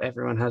 We hope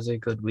everyone has a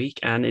good week,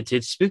 and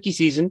it's spooky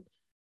season.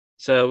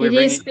 So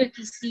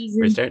Spooky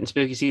season. We're starting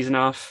spooky season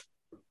off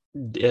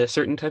a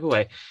certain type of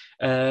way.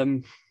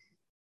 And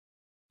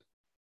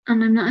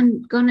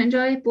I'm gonna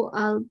enjoy it, but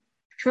I'll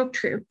truck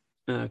through.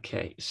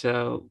 Okay,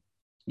 so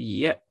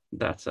yeah,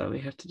 that's all we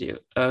have to do.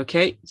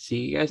 Okay, see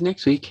you guys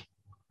next week.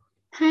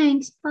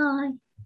 Thanks. Bye.